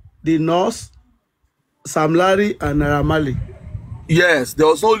between the nurse, Sam Larry, and Naira Marley. Yes, there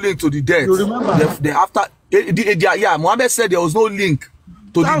was no link to the death. You remember? Mohammed said there was no link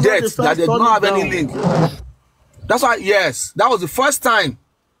to the death, that they don't have any link. That's why, yes, that was the first time.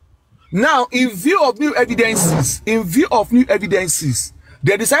 Now, in view of new evidences,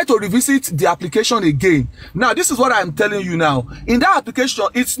 They decided to revisit the application again. Now, this is what I'm telling you now. In that application,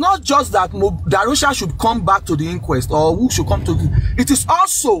 it's not just that Darusha should come back to the inquest or who should come to it is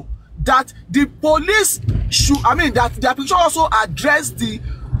also that the police should, that the application also address the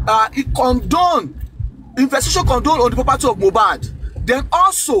investigation condone on the property of Mohbad. Then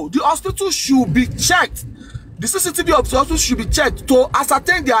also, the hospital should be checked. The CCTV of the hospital should be checked to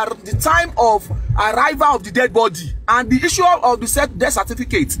ascertain the time of arrival of the dead body and the issue of the death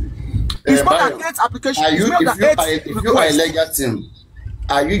certificate. It's not an 8 application. If you are a legal team,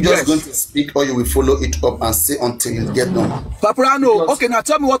 are you just going to speak or you will follow it up and say until you get done? Paparano, okay, now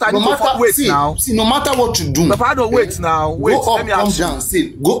tell me what I need to wait now. See, no matter what you do, Paparano, wait now. Wait, go up, come down.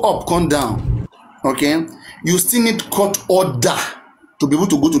 See, go up, come down. Okay? You still need court order to be able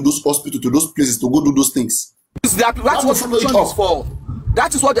to go to those hospitals, to those places, to go do those things. That's what the application is for.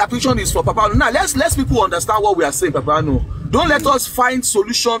 That is what the application is for, Papa. Now let's people understand what we are saying, Papa. No, don't let us find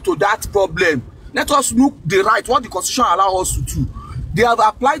solution to that problem. Let us look the right what the Constitution allows us to do. They have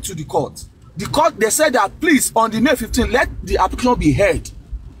applied to the court. The court, they said that please on the May 15th let the application be heard.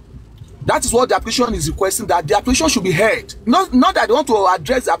 That is what the application is requesting, that the application should be heard. Not that they want to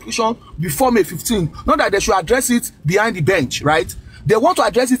address the application before May 15th. Not that they should address it behind the bench, right? They want to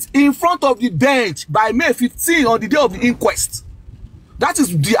address it in front of the bench by May 15 on the day of the inquest. That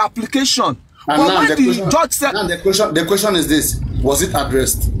is the application. And but now when the judge said, now the question is this: was it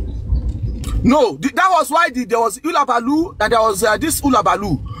addressed? No, that was why there was Ulabalu and there was this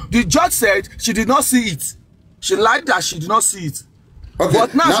Ulabalu. The judge said she did not see it. She lied that she did not see it. Okay,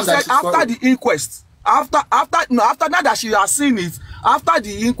 but now she said after the inquest, after now that she has seen it, after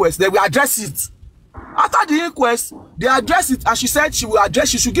the inquest, they will address it. After the inquest, they address it, and she said she will address.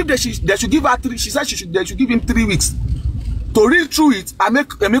 She should give they should give her 3. She said they should give him 3 weeks to read through it and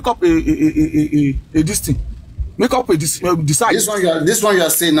make up a this thing, make up a decide. This one you are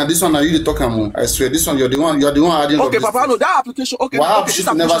saying now. This one are you the talking about? I swear, this one you're the one adding. Okay, Papa, no, that application. Okay, wow, okay, this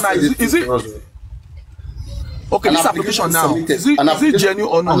application now, is it? Okay, this application now is it genuine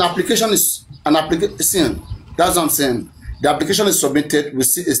or not? An application is an application. That's what I'm saying. The application is submitted. We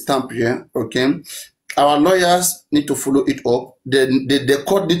see a stamp here. Okay. Our lawyers need to follow it up. The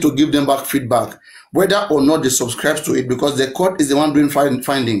court need to give them back feedback, whether or not they subscribe to it, because the court is the one doing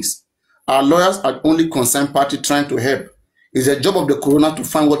findings. Our lawyers are only concerned party trying to help. It's the job of the coroner to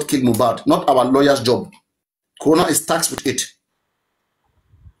find what killed Mohbad, not our lawyer's job. Coroner is taxed with it.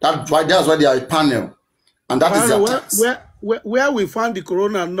 That's why they are a panel, and that is their tax. Where we find the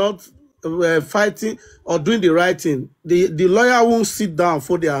coroner not fighting or doing the right thing, the lawyer won't sit down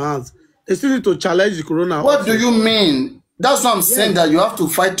for their hands. They still need to challenge the coroner. What do you mean? That's what I'm saying, that you have to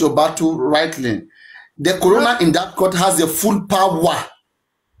fight your battle rightly. The coroner in that court has the full power.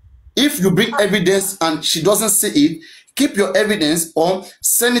 If you bring evidence and she doesn't see it, keep your evidence or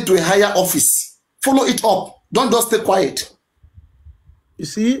send it to a higher office. Follow it up. Don't just stay quiet. You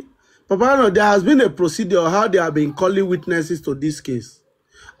see, Papa, there has been a procedure how they have been calling witnesses to this case.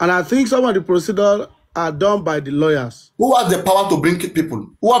 And I think some of the procedures are done by the lawyers. Who has the power to bring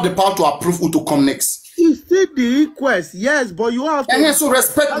people? Who have the power to approve who to come next? It's still the request, yes, but you have to... And so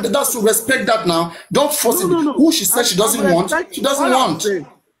respect that now. Don't force it. No. Who she said she doesn't want, she doesn't want.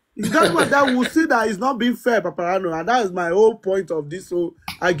 It's just what that will see that it's not being fair, Paparano, and that is my whole point of this whole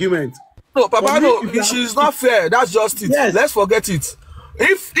argument. No, Paparano, she's not fair. That's just it. Yes. Let's forget it.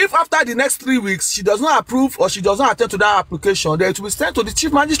 If after the next 3 weeks she does not approve or she does not attend to that application, then it will be sent to the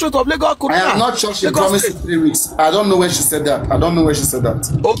Chief Magistrate of Lagos. I am not sure she promised 3 weeks. I don't know when she said that.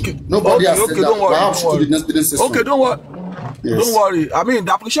 Okay. Nobody has said that. Don't worry. Perhaps she didn't say so. Okay, don't worry. Yes. Don't worry. I mean,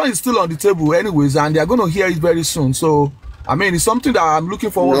 the application is still on the table anyways, and they are going to hear it very soon. So, I mean, it's something that I'm looking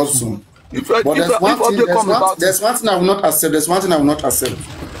forward to. There's one thing I will not accept.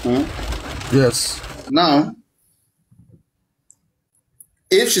 Yes. Now,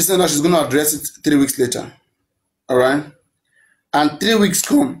 if she said that she's going to address it 3 weeks later, all right, and 3 weeks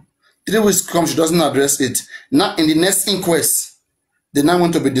come, she doesn't address it. Now, in the next inquest, they now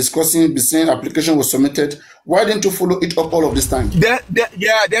want to be discussing, be saying application was submitted. Why didn't you follow it up all of this time? Then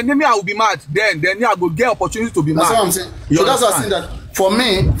maybe I will be mad. Then I will get opportunity to be mad. That's what I'm saying. So that's what I'm saying, that for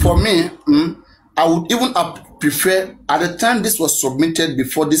me, I would even prefer, at the time this was submitted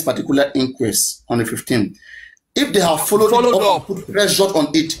before this particular inquest on the 15th, if they have followed it up, put pressure on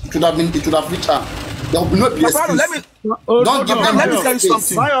it, it would have reached her. There will be no place. Don't give them any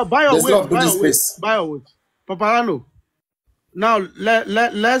space. Paparano. Now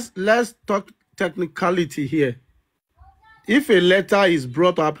let's talk technicality here. If a letter is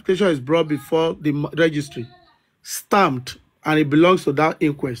brought or application is brought before the registry, stamped, and it belongs to that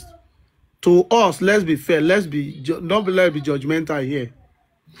inquest, to us, let's be fair. Let's be judgmental here.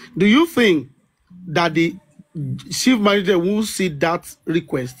 Do you think that the chief manager will see that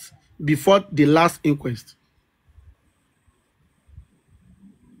request before the last inquest?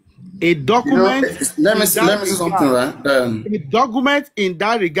 A document. Let me say something, right? A document in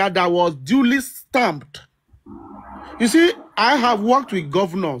that regard that was duly stamped. You see, I have worked with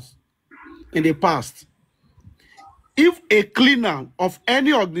governors in the past. If a cleaner of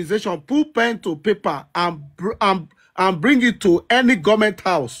any organization put pen to paper and bring it to any government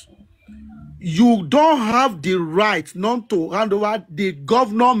house, you don't have the right not to hand over the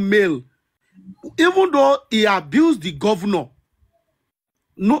governor mail, even though he abused the governor.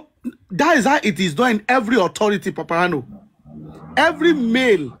 No, that is how it is done in every authority, Paparano. Every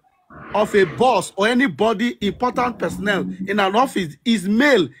mail of a boss or anybody, important personnel in an office, his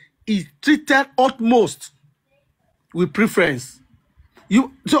mail is treated utmost with preference.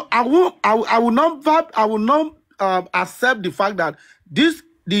 So I will not accept the fact that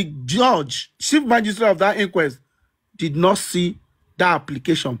the judge, chief magistrate of that inquest, did not see that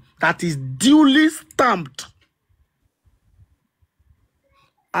application that is duly stamped.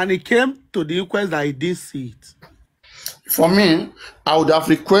 And he came to the inquest that he didn't see it. For me, I would have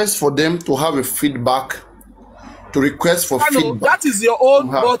request for them to have a feedback, to request for feedback. That is your own,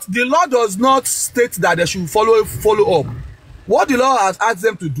 but the law does not state that they should follow up. What the law has asked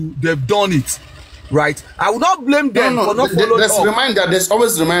them to do, they've done it, right? I will not blame them for not following up. There's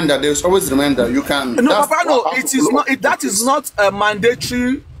always reminder. You can. No, Papa, no, it is not. That is not a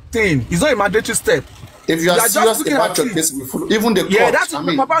mandatory thing. It's not a mandatory step. If you are serious about your case, we follow. Even the court. Yeah,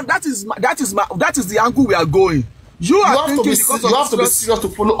 Papa, that is the angle we are going. You have to be serious to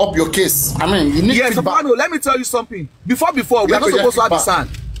follow up your case. I mean, you need feedback. Papa, no, let me tell you something. Before we are not supposed to have the sand.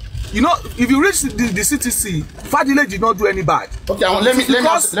 You know, if you reach the CTC, Fadile did not do any bad. Okay, let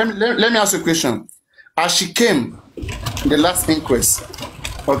me ask you a question. As she came in the last inquest,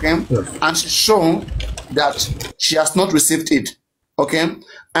 okay, and she's shown that she has not received it, okay,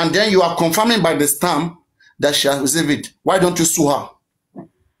 and then you are confirming by the stamp that she has received it. Why don't you sue her?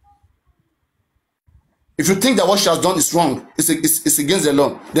 If you think that what she has done is wrong, it's against the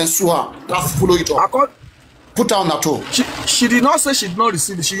law, then sue her. Let's follow it up. Put her on her toe. She did not say she did not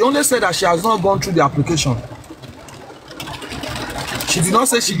receive it. She only said that she has not gone through the application. She did not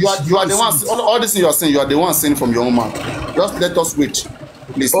say she. You are the one. All this thing you are saying, you are the one saying from your own mouth. Just let us wait,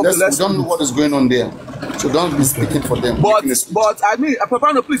 please. Okay, we don't know what is going on there, so don't be speaking for them. But I mean,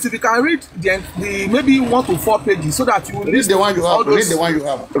 Papa, no, please, if you can read the maybe 1 to 4 pages, so that you will read the one you have. Read the one you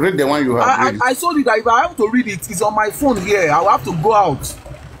have. Read the one you have. I told you that if I have to read it, it's on my phone here. I will have to go out.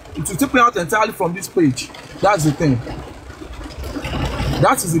 It will take me out entirely from this page. That's the thing.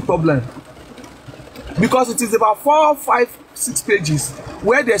 That is the problem. Because it is about 4, 5, 6 pages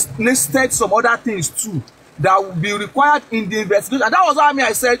where they listed some other things too that will be required in the investigation. And that was why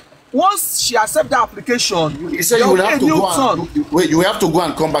I said once she accepts the application, you said you will have to go wait, you have to go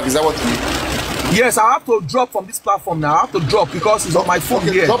and come back. Is that what you mean? Yes, I have to drop from this platform now. I have to drop because it's on my phone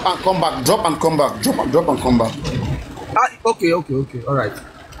here. Drop and come back. Drop and come back. Drop and come back. Okay. All right.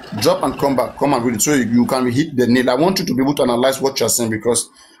 Drop and come back. Come and read it so you can hit the nail. I want you to be able to analyze what you're saying because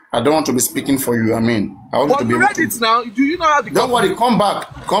I don't want to be speaking for you. I mean, I want you to be able to. But you read it now. Do you know how to? Don't worry. Come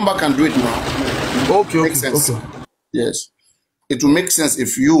back and do it now. Okay. Makes sense. Okay. Yes, it will make sense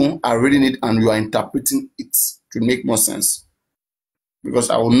if you are reading it and you are interpreting it to make more sense. Because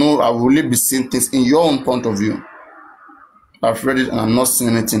I will know. I will really be seeing things in your own point of view. I've read it and I'm not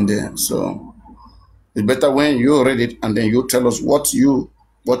seeing anything there. So it's better when you read it and then you tell us what you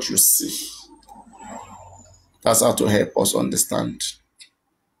see. That's how to help us understand.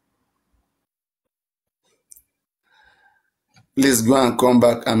 Please go and come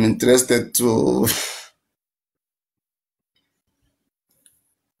back. I'm interested to.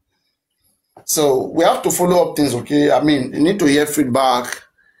 So we have to follow up things, okay? I mean, you need to hear feedback.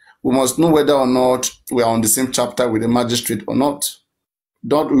 We must know whether or not we are on the same chapter with the magistrate or not.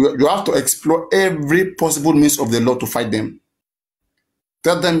 You have to explore every possible means of the law to fight them.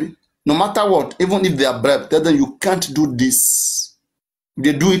 Tell them, no matter what, even if they are brave, tell them you can't do this. If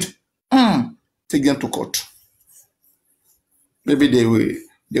they do it, take them to court. Maybe they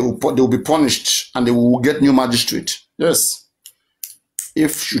will be punished and they will get new magistrate. Yes.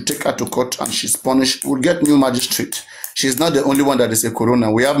 If you take her to court and she's punished, we'll get new magistrate. She's not the only one that is a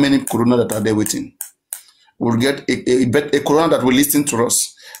corona. We have many corona that are there waiting. We'll get a corona that will listen to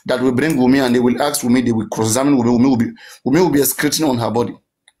us, that will bring Wumi and they will ask Wumi, they will cross-examine Wumi. Wumi will be excreting on her body.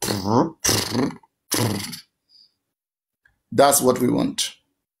 That's what we want.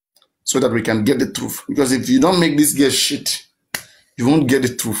 So that we can get the truth. Because if you don't make this girl shit, you won't get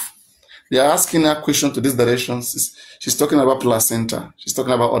the truth. They are asking her question to this direction. She's talking about placenta. She's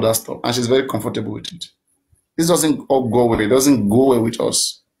talking about other stuff, and she's very comfortable with it. This doesn't all go well. It doesn't go well with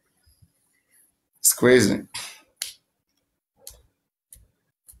us. It's crazy.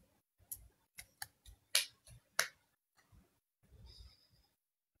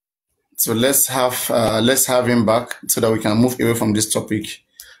 So let's have him back so that we can move away from this topic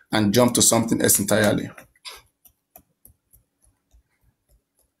and jump to something else entirely.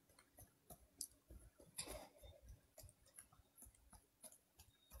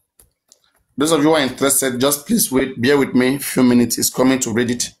 Those of you who are interested, just please wait, bear with me a few minutes. He's coming to read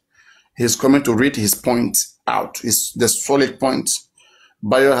it. He's coming to read his point out. It's the solid point.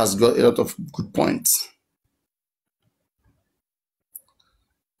 Bayo has got a lot of good points.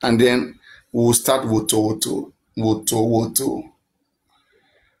 And then we'll start Woto.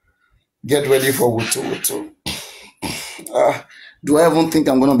 Get ready for Woto. Do I even think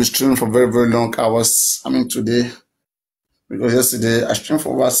I'm going to be streaming for very, very long hours? I mean, today, because yesterday I streamed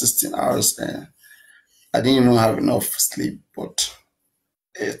for over 16 hours and I didn't even have enough sleep, but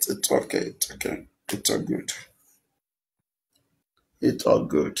it's okay. It's okay. It's all good. It's all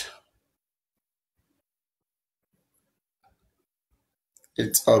good.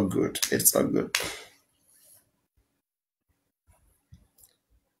 It's all good. It's all good.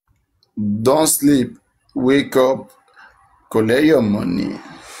 Don't sleep. Wake up. Collect your money.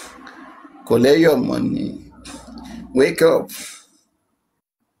 Collect your money. Wake up.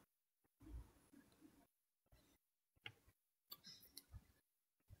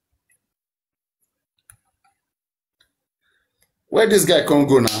 Where this guy come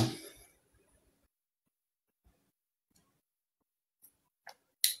go now?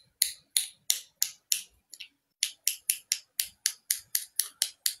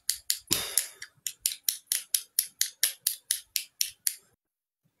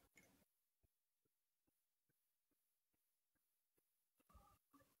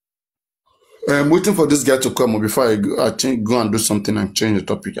 I'm waiting for this guy to come before I go and do something and change the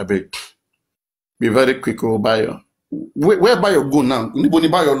topic a bit. Be very quick, Bayo. Where Bayo go now? Anybody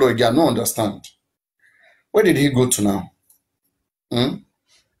Bayo Lord, I don't understand. Where did he go to now?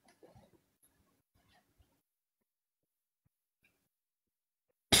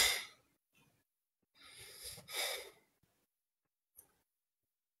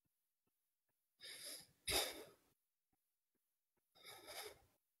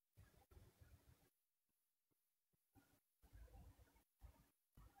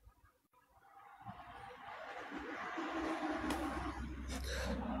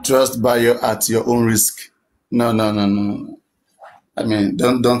 Trust Bayo at your own risk. No. I mean,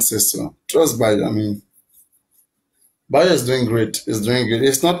 don't say so. Trust Bayo. I mean, Bayo is doing great. It's doing good.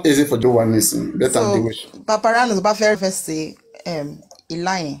 It's not easy for Joe one listen. Let him do it. Paparano is very first say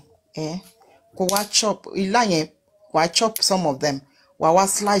Ilayen ko wa chop Ilayen wa chop some of them. Wa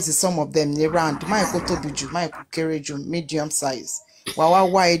slice some of them ne round. My ko tobi ju, my ko kere ju, medium size. Wa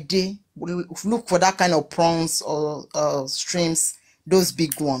wide. Look for that kind of prawns or streams. Those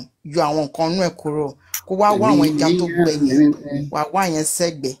big one. You are one corner kuro. Ko wa won ja to gbe wa yen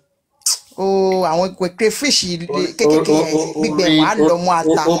segbe. Oh, àwọn crayfish kékèké gbígbẹ wà lọ mú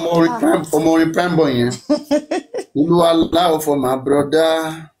ata. Ọmọ orin prime boy yẹn. Olúwa láò for my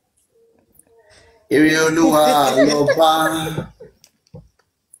brother. Èrè Olúwa lọ bá.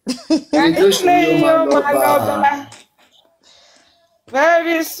 Play your Maloba.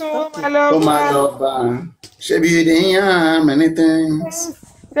 Very soon, Maloba. Shebi dey yarn many things.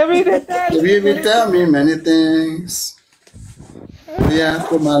 Shebi dey tell me many things. Yeah,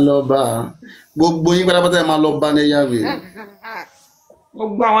 come Maloba. Gbogbo yín pátápátá ẹ máa lọ bá ní yàrá.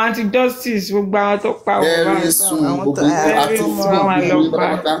 Gbogbo àwọn anti-justice, gbogbo àwọn tó pa òun bá Very soon, gbogbo àti gbogbo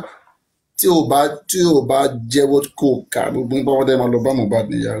pátápátá tí ò bá jẹ́wọ́ kó kà gbogbo yín pátápátá ẹ máa lọ bá Mohbad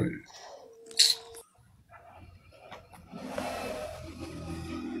ní yàrá.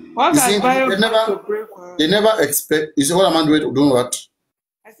 What does Bayo they never expect. You see what am I doing what?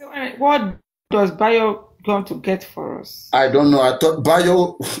 I said, what does Bayo going to get for us? I don't know. I thought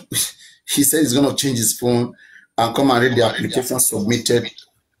Bayo, he said he's going to change his phone and come and read the application submitted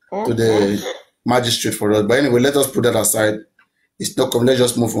to the magistrate for us. But anyway, let us put that aside. It's not coming. Let's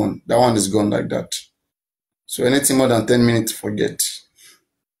just move on. That one is gone like that. So anything more than 10 minutes, forget.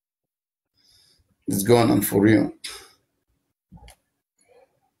 It's gone and for real.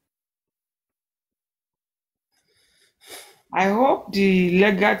 I hope the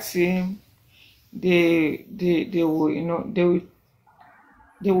legal team they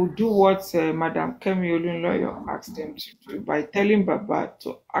will do what Madam Kemi Olunloyo asked them to do by telling Baba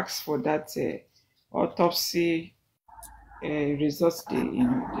to ask for that autopsy results they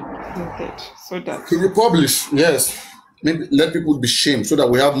presented, so that Can you publish? Yes. Maybe let people be shamed so that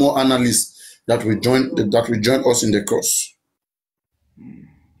we have more analysts that will join us in the course.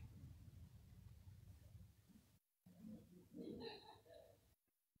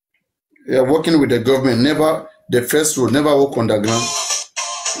 Yeah, working with the government, never the first rule, never work underground.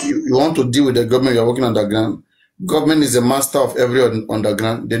 You want to deal with the government, you're working underground. Government is the master of every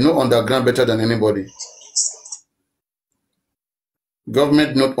underground. They know underground better than anybody.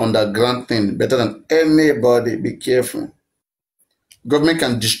 Government know underground thing better than anybody. Be careful. Government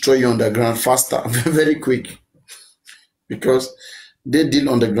can destroy you underground faster, very quick, because they deal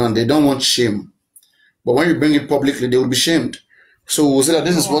underground. They don't want shame. But when you bring it publicly, they will be shamed. So we'll say that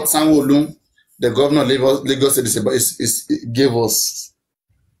this is what Sanwo-Olu, the governor of Lagos State, gave us.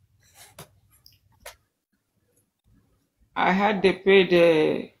 I had they paid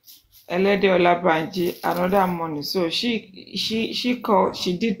Elede Olabanji another money. So she called,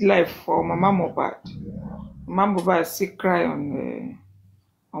 she did live for Mama Mohbad. Mama Mohbad still cry on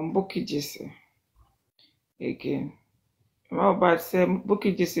Bukky Jesse again. Mama Mohbad said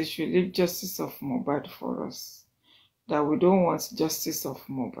Bukky Jesse should leave justice of Mohbad for us. That we don't want justice of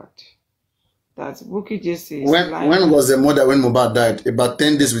Mohbad. That Bukky Jesse is when was the mother when Mohbad died? About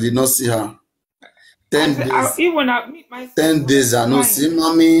 10 days we did not see her. 10 days. Even I meet myself. 10 days I no see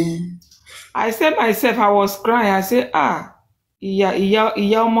mommy. I said myself, I was crying. I said,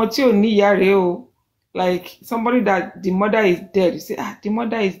 ìyá ọmọ tí ò ní ìyá rèé o. Like somebody that the mother is dead. You say, the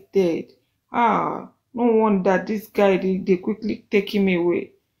mother is dead. No wonder this guy they quickly take him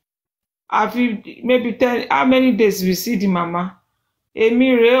away. Maybe tell how many days we see the mama.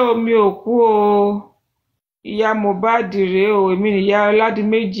 Èmi rèé o, mi ò kú o. Ìyá Mohbad rèé o, èmi ni ìyá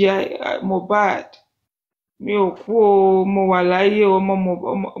Ọládìméjì Mohbad. Mi ò kú o, mo wà láyé o,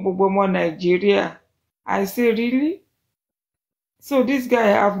 gbogbo ọmọ Nigeria. I say, really? So this guy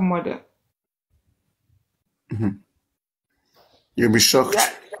have mother. You'll be shocked.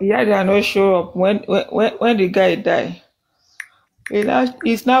 Yeah, they are not show up when the guy die.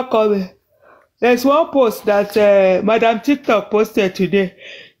 It's not coming. There's one post that Madam TikTok posted today.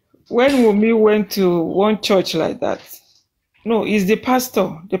 When Wunmi went to one church like that. No, it's the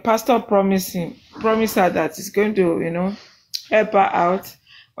pastor. The pastor promised her that he's going to, help her out.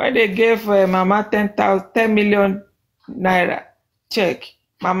 When they gave Mama 10 million naira check,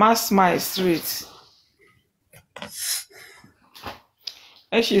 Mama smiled straight.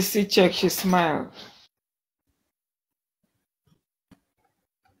 When she see check, she smiled.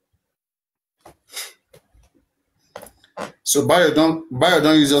 So Bayo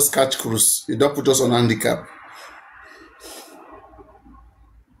don't use us catch cruise. You don't put us on handicap.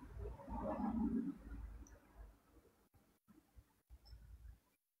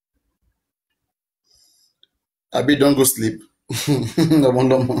 Abi don't go sleep. No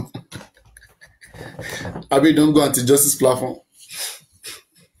wonder more. Abi don't go anti-justice platform.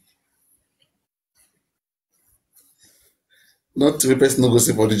 Not three person no go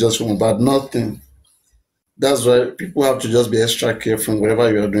sleep for the just from bad nothing. That's why people have to just be extra careful.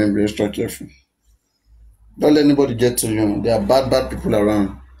 Whatever you are doing, be extra careful. Don't let anybody get to you. There are bad people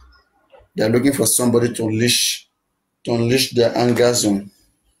around. They are looking for somebody to unleash their angers on.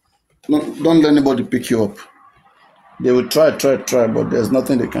 Don't let anybody pick you up. They will try, but there's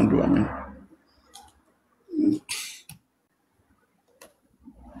nothing they can do. I mean,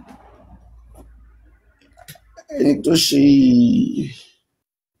 ẹni tó ṣe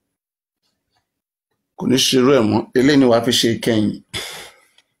kò ní ṣerú ẹ̀ mọ́. Eléyìí ni wàá fi ṣe kẹ́yìn.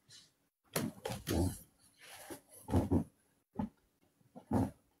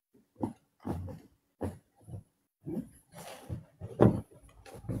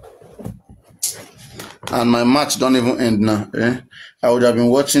 And my match don't even end now. I would have been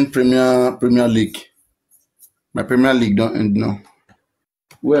watching Premier League. My Premier League don't end now.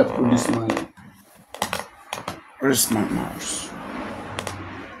 Where I put this money? Where's my mouse?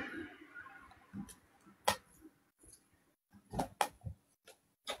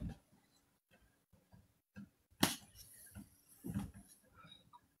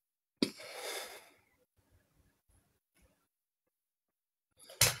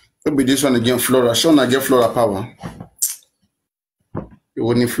 Maybe this one again, Flora. Sean, I get Flora power. You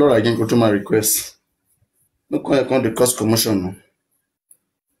wouldn't need Flora again, go to my request. No can't the cost commotion. No.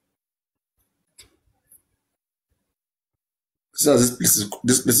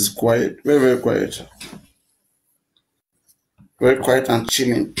 This place is quiet, very quiet. Very quiet and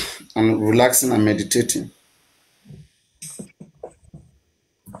chilling and relaxing and meditating.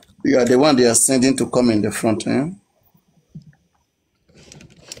 You are the one they are sending to come in the front, eh?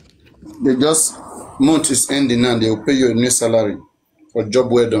 They month is ending and they will pay you a new salary for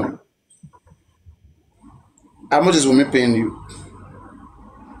job well done. How much is Wumi paying you?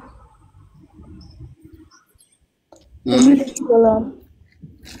 $1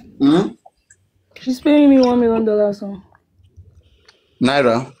 million. She's paying me $1 million. So.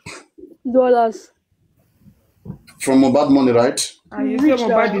 Naira? Dollars. From Mohbad money, right? And you say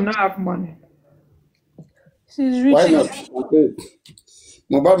Mohbad did not have money. She's rich. Why not? Okay.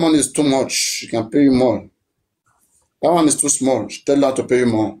 Mohbad money is too much. She can pay you more. That one is too small. She tell her to pay you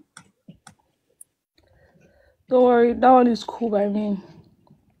more. Don't worry, that one is cool by me.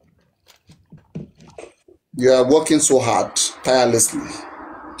 You are working so hard, tirelessly.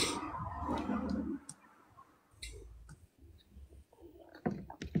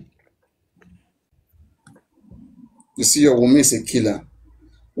 You see, your woman is a killer.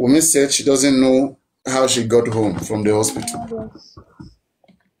 Woman said she doesn't know how she got home from the hospital.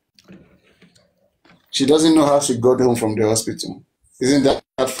 She doesn't know how she got home from the hospital. Isn't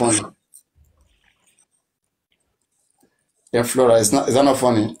that funny? Yeah, Flora, is that not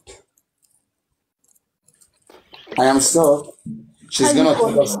funny? I am sure she's gonna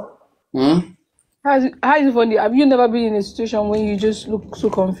tell us. How is it funny? Have you never been in a situation when you just look so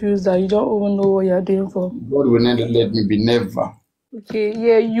confused that you don't even know what you're doing for? God will never let me be, never. Okay,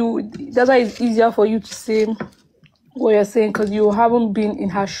 yeah, that's why it's easier for you to say what you're saying because you haven't been in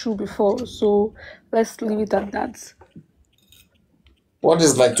her shoe before. So let's leave it at that. What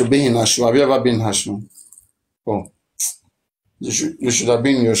is like to be in her shoe? Have you ever been in her shoe? Oh, you should have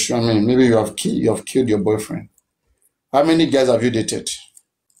been in your shoe. I mean, maybe you have killed your boyfriend. How many guys have you dated?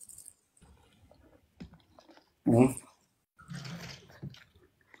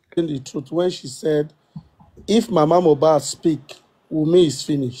 The truth when she said, if Mama Mohbad speak, Wumi is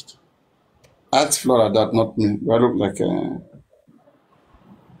finished. Ask Flora that, not me. I look like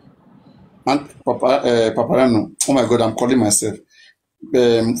Aunt Paparano. Oh my God, I'm calling myself.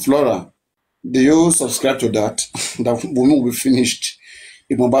 Flora, do you subscribe to that? That Wumi will be finished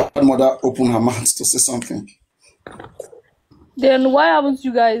if Mohbad mother open her mouth to say something. Then why haven't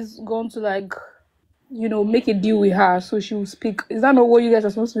you guys gone to make a deal with her so she will speak? Is that not what you guys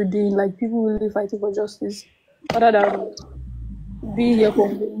are supposed to be doing? Like people really fighting for justice, other than being here for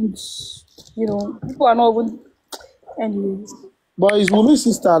people are not even. Anyways. But it's Wumi's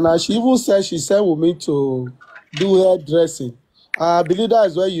sister now. She even said she sent Wumi to do hairdressing. I believe that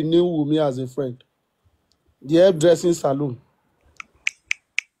is where you knew Wumi as a friend. The hairdressing salon.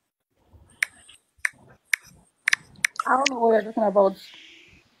 I don't know what you're talking about.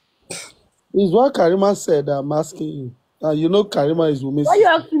 It's what Karima said. I'm asking you. And you know Karima is Wumi's Why are you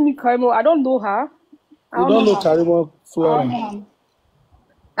sister. asking me Karima? I don't know her. You don't know Karima Flora.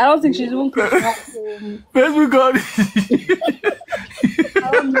 I don't think she's even close to her. Facebook God.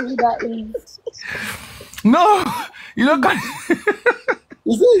 I don't know who that is. No, you know,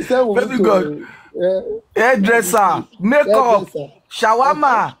 He said Wumi Facebook God. Hairdresser, makeup,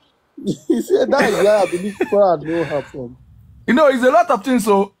 shawarma. He said that is where I believe Flora know her from. You know, it's a lot of things.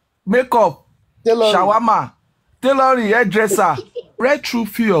 So makeup, shawarma, tailoring, hairdresser. Read through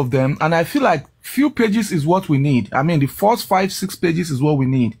few of them, and I feel like few pages is what we need. I mean, the first 5-6 pages is what we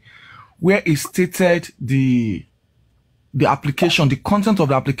need, where it stated the application, the content of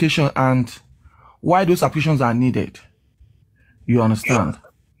the application, and why those applications are needed. You understand?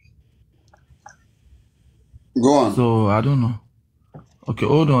 Go on. So I don't know. Okay,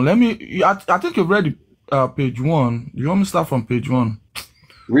 hold on. Let me. I think you've read page 1. You want me to start from page 1?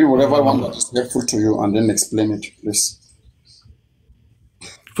 Read whatever one that is helpful to you, and then explain it, please.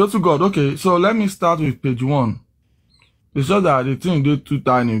 Faith to God. Okay, so let me start with page 1. It's just that the thing did too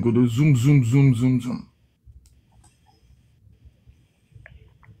tiny. Go to zoom, zoom, zoom, zoom, zoom.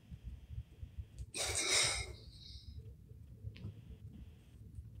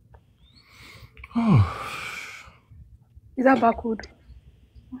 Oh. Is that backward?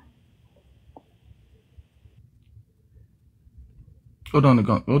 Hold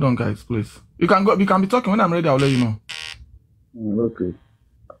on, guys, please. You can go. You can be talking when I'm ready. I'll let you know. Okay.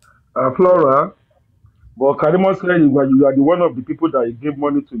 Flora, but Karima said you are the one of the people that gave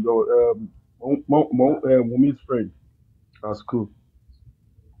money to your Wumi's friend at school.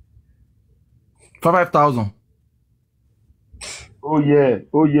 5,000. Oh yeah.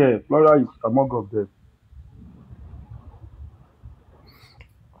 Flora is among of them.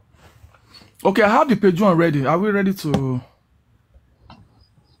 Okay, I have the page 1 ready. Are we ready to?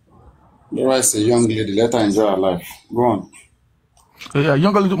 Flora is a young lady. Let her enjoy her life. Go on. Yeah,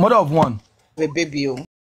 younger mother of 1. The baby.